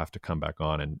 so you'll have to come back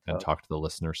on and talk to the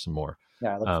listeners some more.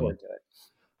 Yeah, I look forward to it.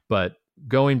 But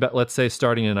going back, let's say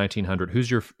starting in 1900,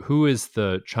 who is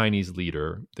the Chinese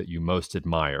leader that you most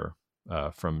admire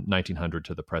from 1900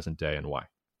 to the present day, and why?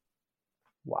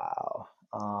 Wow.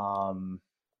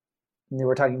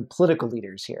 We're talking political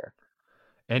leaders here.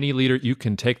 Any leader, you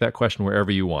can take that question wherever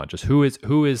you want. Just who is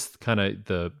kind of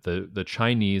the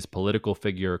Chinese political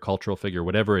figure, cultural figure,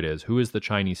 whatever it is. Who is the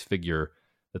Chinese figure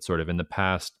that sort of in the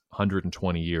past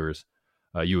 120 years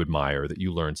you admire, that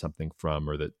you learned something from,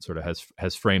 or that sort of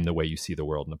has framed the way you see the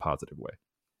world in a positive way?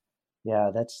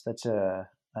 Yeah, that's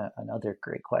another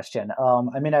great question.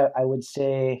 I would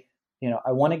say,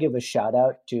 I want to give a shout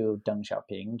out to Deng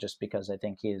Xiaoping, just because I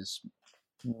think he's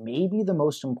maybe the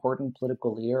most important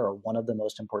political leader, or one of the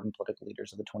most important political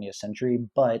leaders of the 20th century.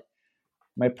 But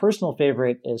my personal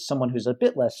favorite is someone who's a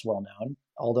bit less well known,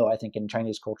 although I think in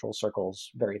Chinese cultural circles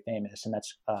very famous, and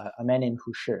that's a man named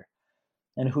Hu Shi.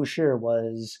 And Hu Shi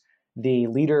was the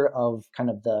leader of kind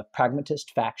of the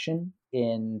pragmatist faction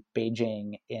in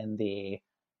Beijing in the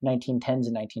 1910s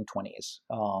and 1920s.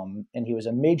 And he was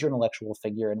a major intellectual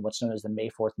figure in what's known as the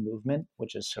May 4th movement,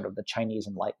 which is sort of the Chinese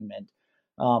Enlightenment.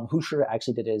 Hu Shi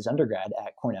actually did his undergrad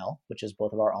at Cornell, which is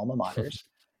both of our alma maters.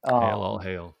 Hail, all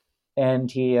hail.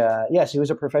 And he was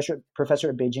a professor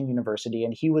at Beijing University,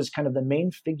 and he was kind of the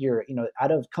main figure,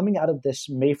 coming out of this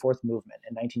May 4th movement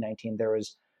in 1919.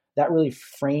 That really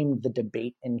framed the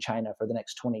debate in China for the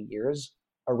next 20 years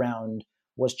around,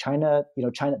 was China,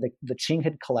 the Qing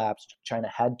had collapsed. China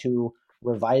had to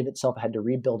revive itself, had to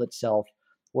rebuild itself.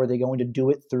 Were they going to do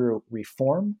it through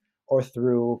reform or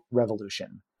through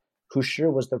revolution? Hu Shi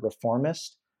was the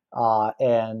reformist,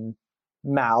 and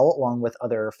Mao, along with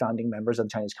other founding members of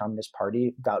the Chinese Communist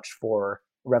Party, vouched for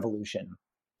revolution.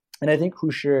 And I think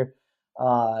Hu Shi,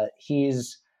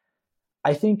 he's,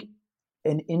 I think,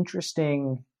 an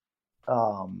interesting,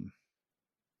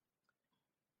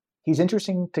 he's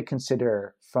interesting to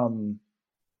consider from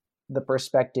the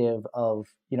perspective of,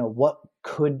 what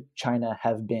could China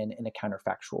have been in a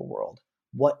counterfactual world?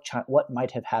 What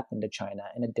might have happened to China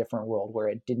in a different world where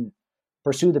it didn't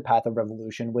pursue the path of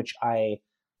revolution, which I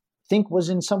think was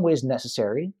in some ways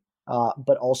necessary,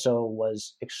 but also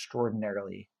was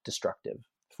extraordinarily destructive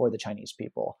for the Chinese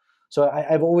people. So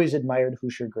I've always admired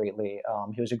Husserl greatly.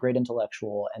 He was a great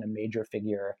intellectual and a major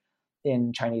figure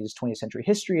in Chinese 20th century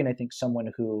history, and I think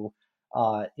someone who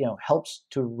helps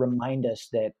to remind us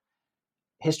that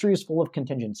history is full of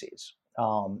contingencies.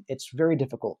 It's very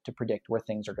difficult to predict where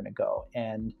things are going to go,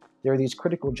 and there are these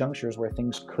critical junctures where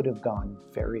things could have gone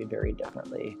very, very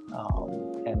differently,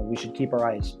 and we should keep our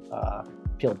eyes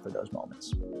peeled for those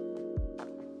moments.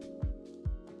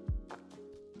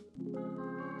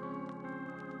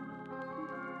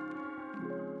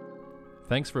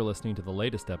 Thanks for listening to the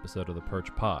latest episode of the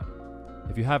Perch Pod.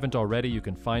 If you haven't already, you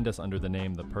can find us under the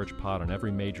name The Perch Pod on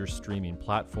every major streaming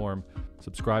platform.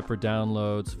 Subscribe for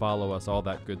downloads, follow us, all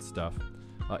that good stuff.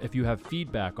 If you have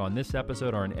feedback on this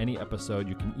episode or on any episode,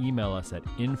 you can email us at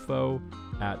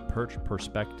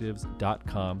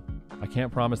info@perchperspectives.com. I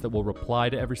can't promise that we'll reply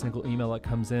to every single email that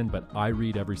comes in, but I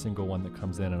read every single one that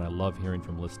comes in, and I love hearing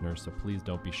from listeners, so please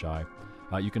don't be shy.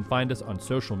 You can find us on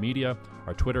social media.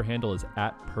 Our Twitter handle is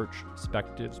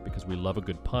 @PerchPerspectives because we love a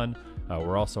good pun.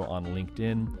 We're also on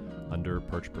LinkedIn under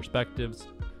Perch Perspectives.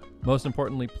 Most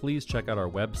importantly, please check out our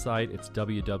website. It's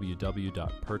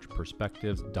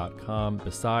www.perchperspectives.com.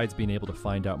 Besides being able to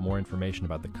find out more information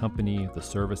about the company, the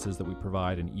services that we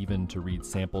provide, and even to read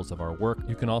samples of our work,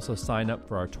 you can also sign up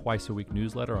for our twice-a-week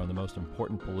newsletter on the most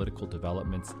important political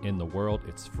developments in the world.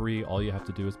 It's free. All you have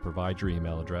to do is provide your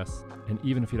email address. And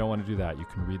even if you don't want to do that, you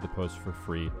can read the post for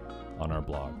free on our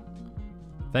blog.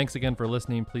 Thanks again for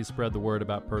listening. Please spread the word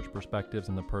about Perch Perspectives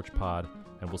and the Perch Pod,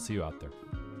 and we'll see you out there.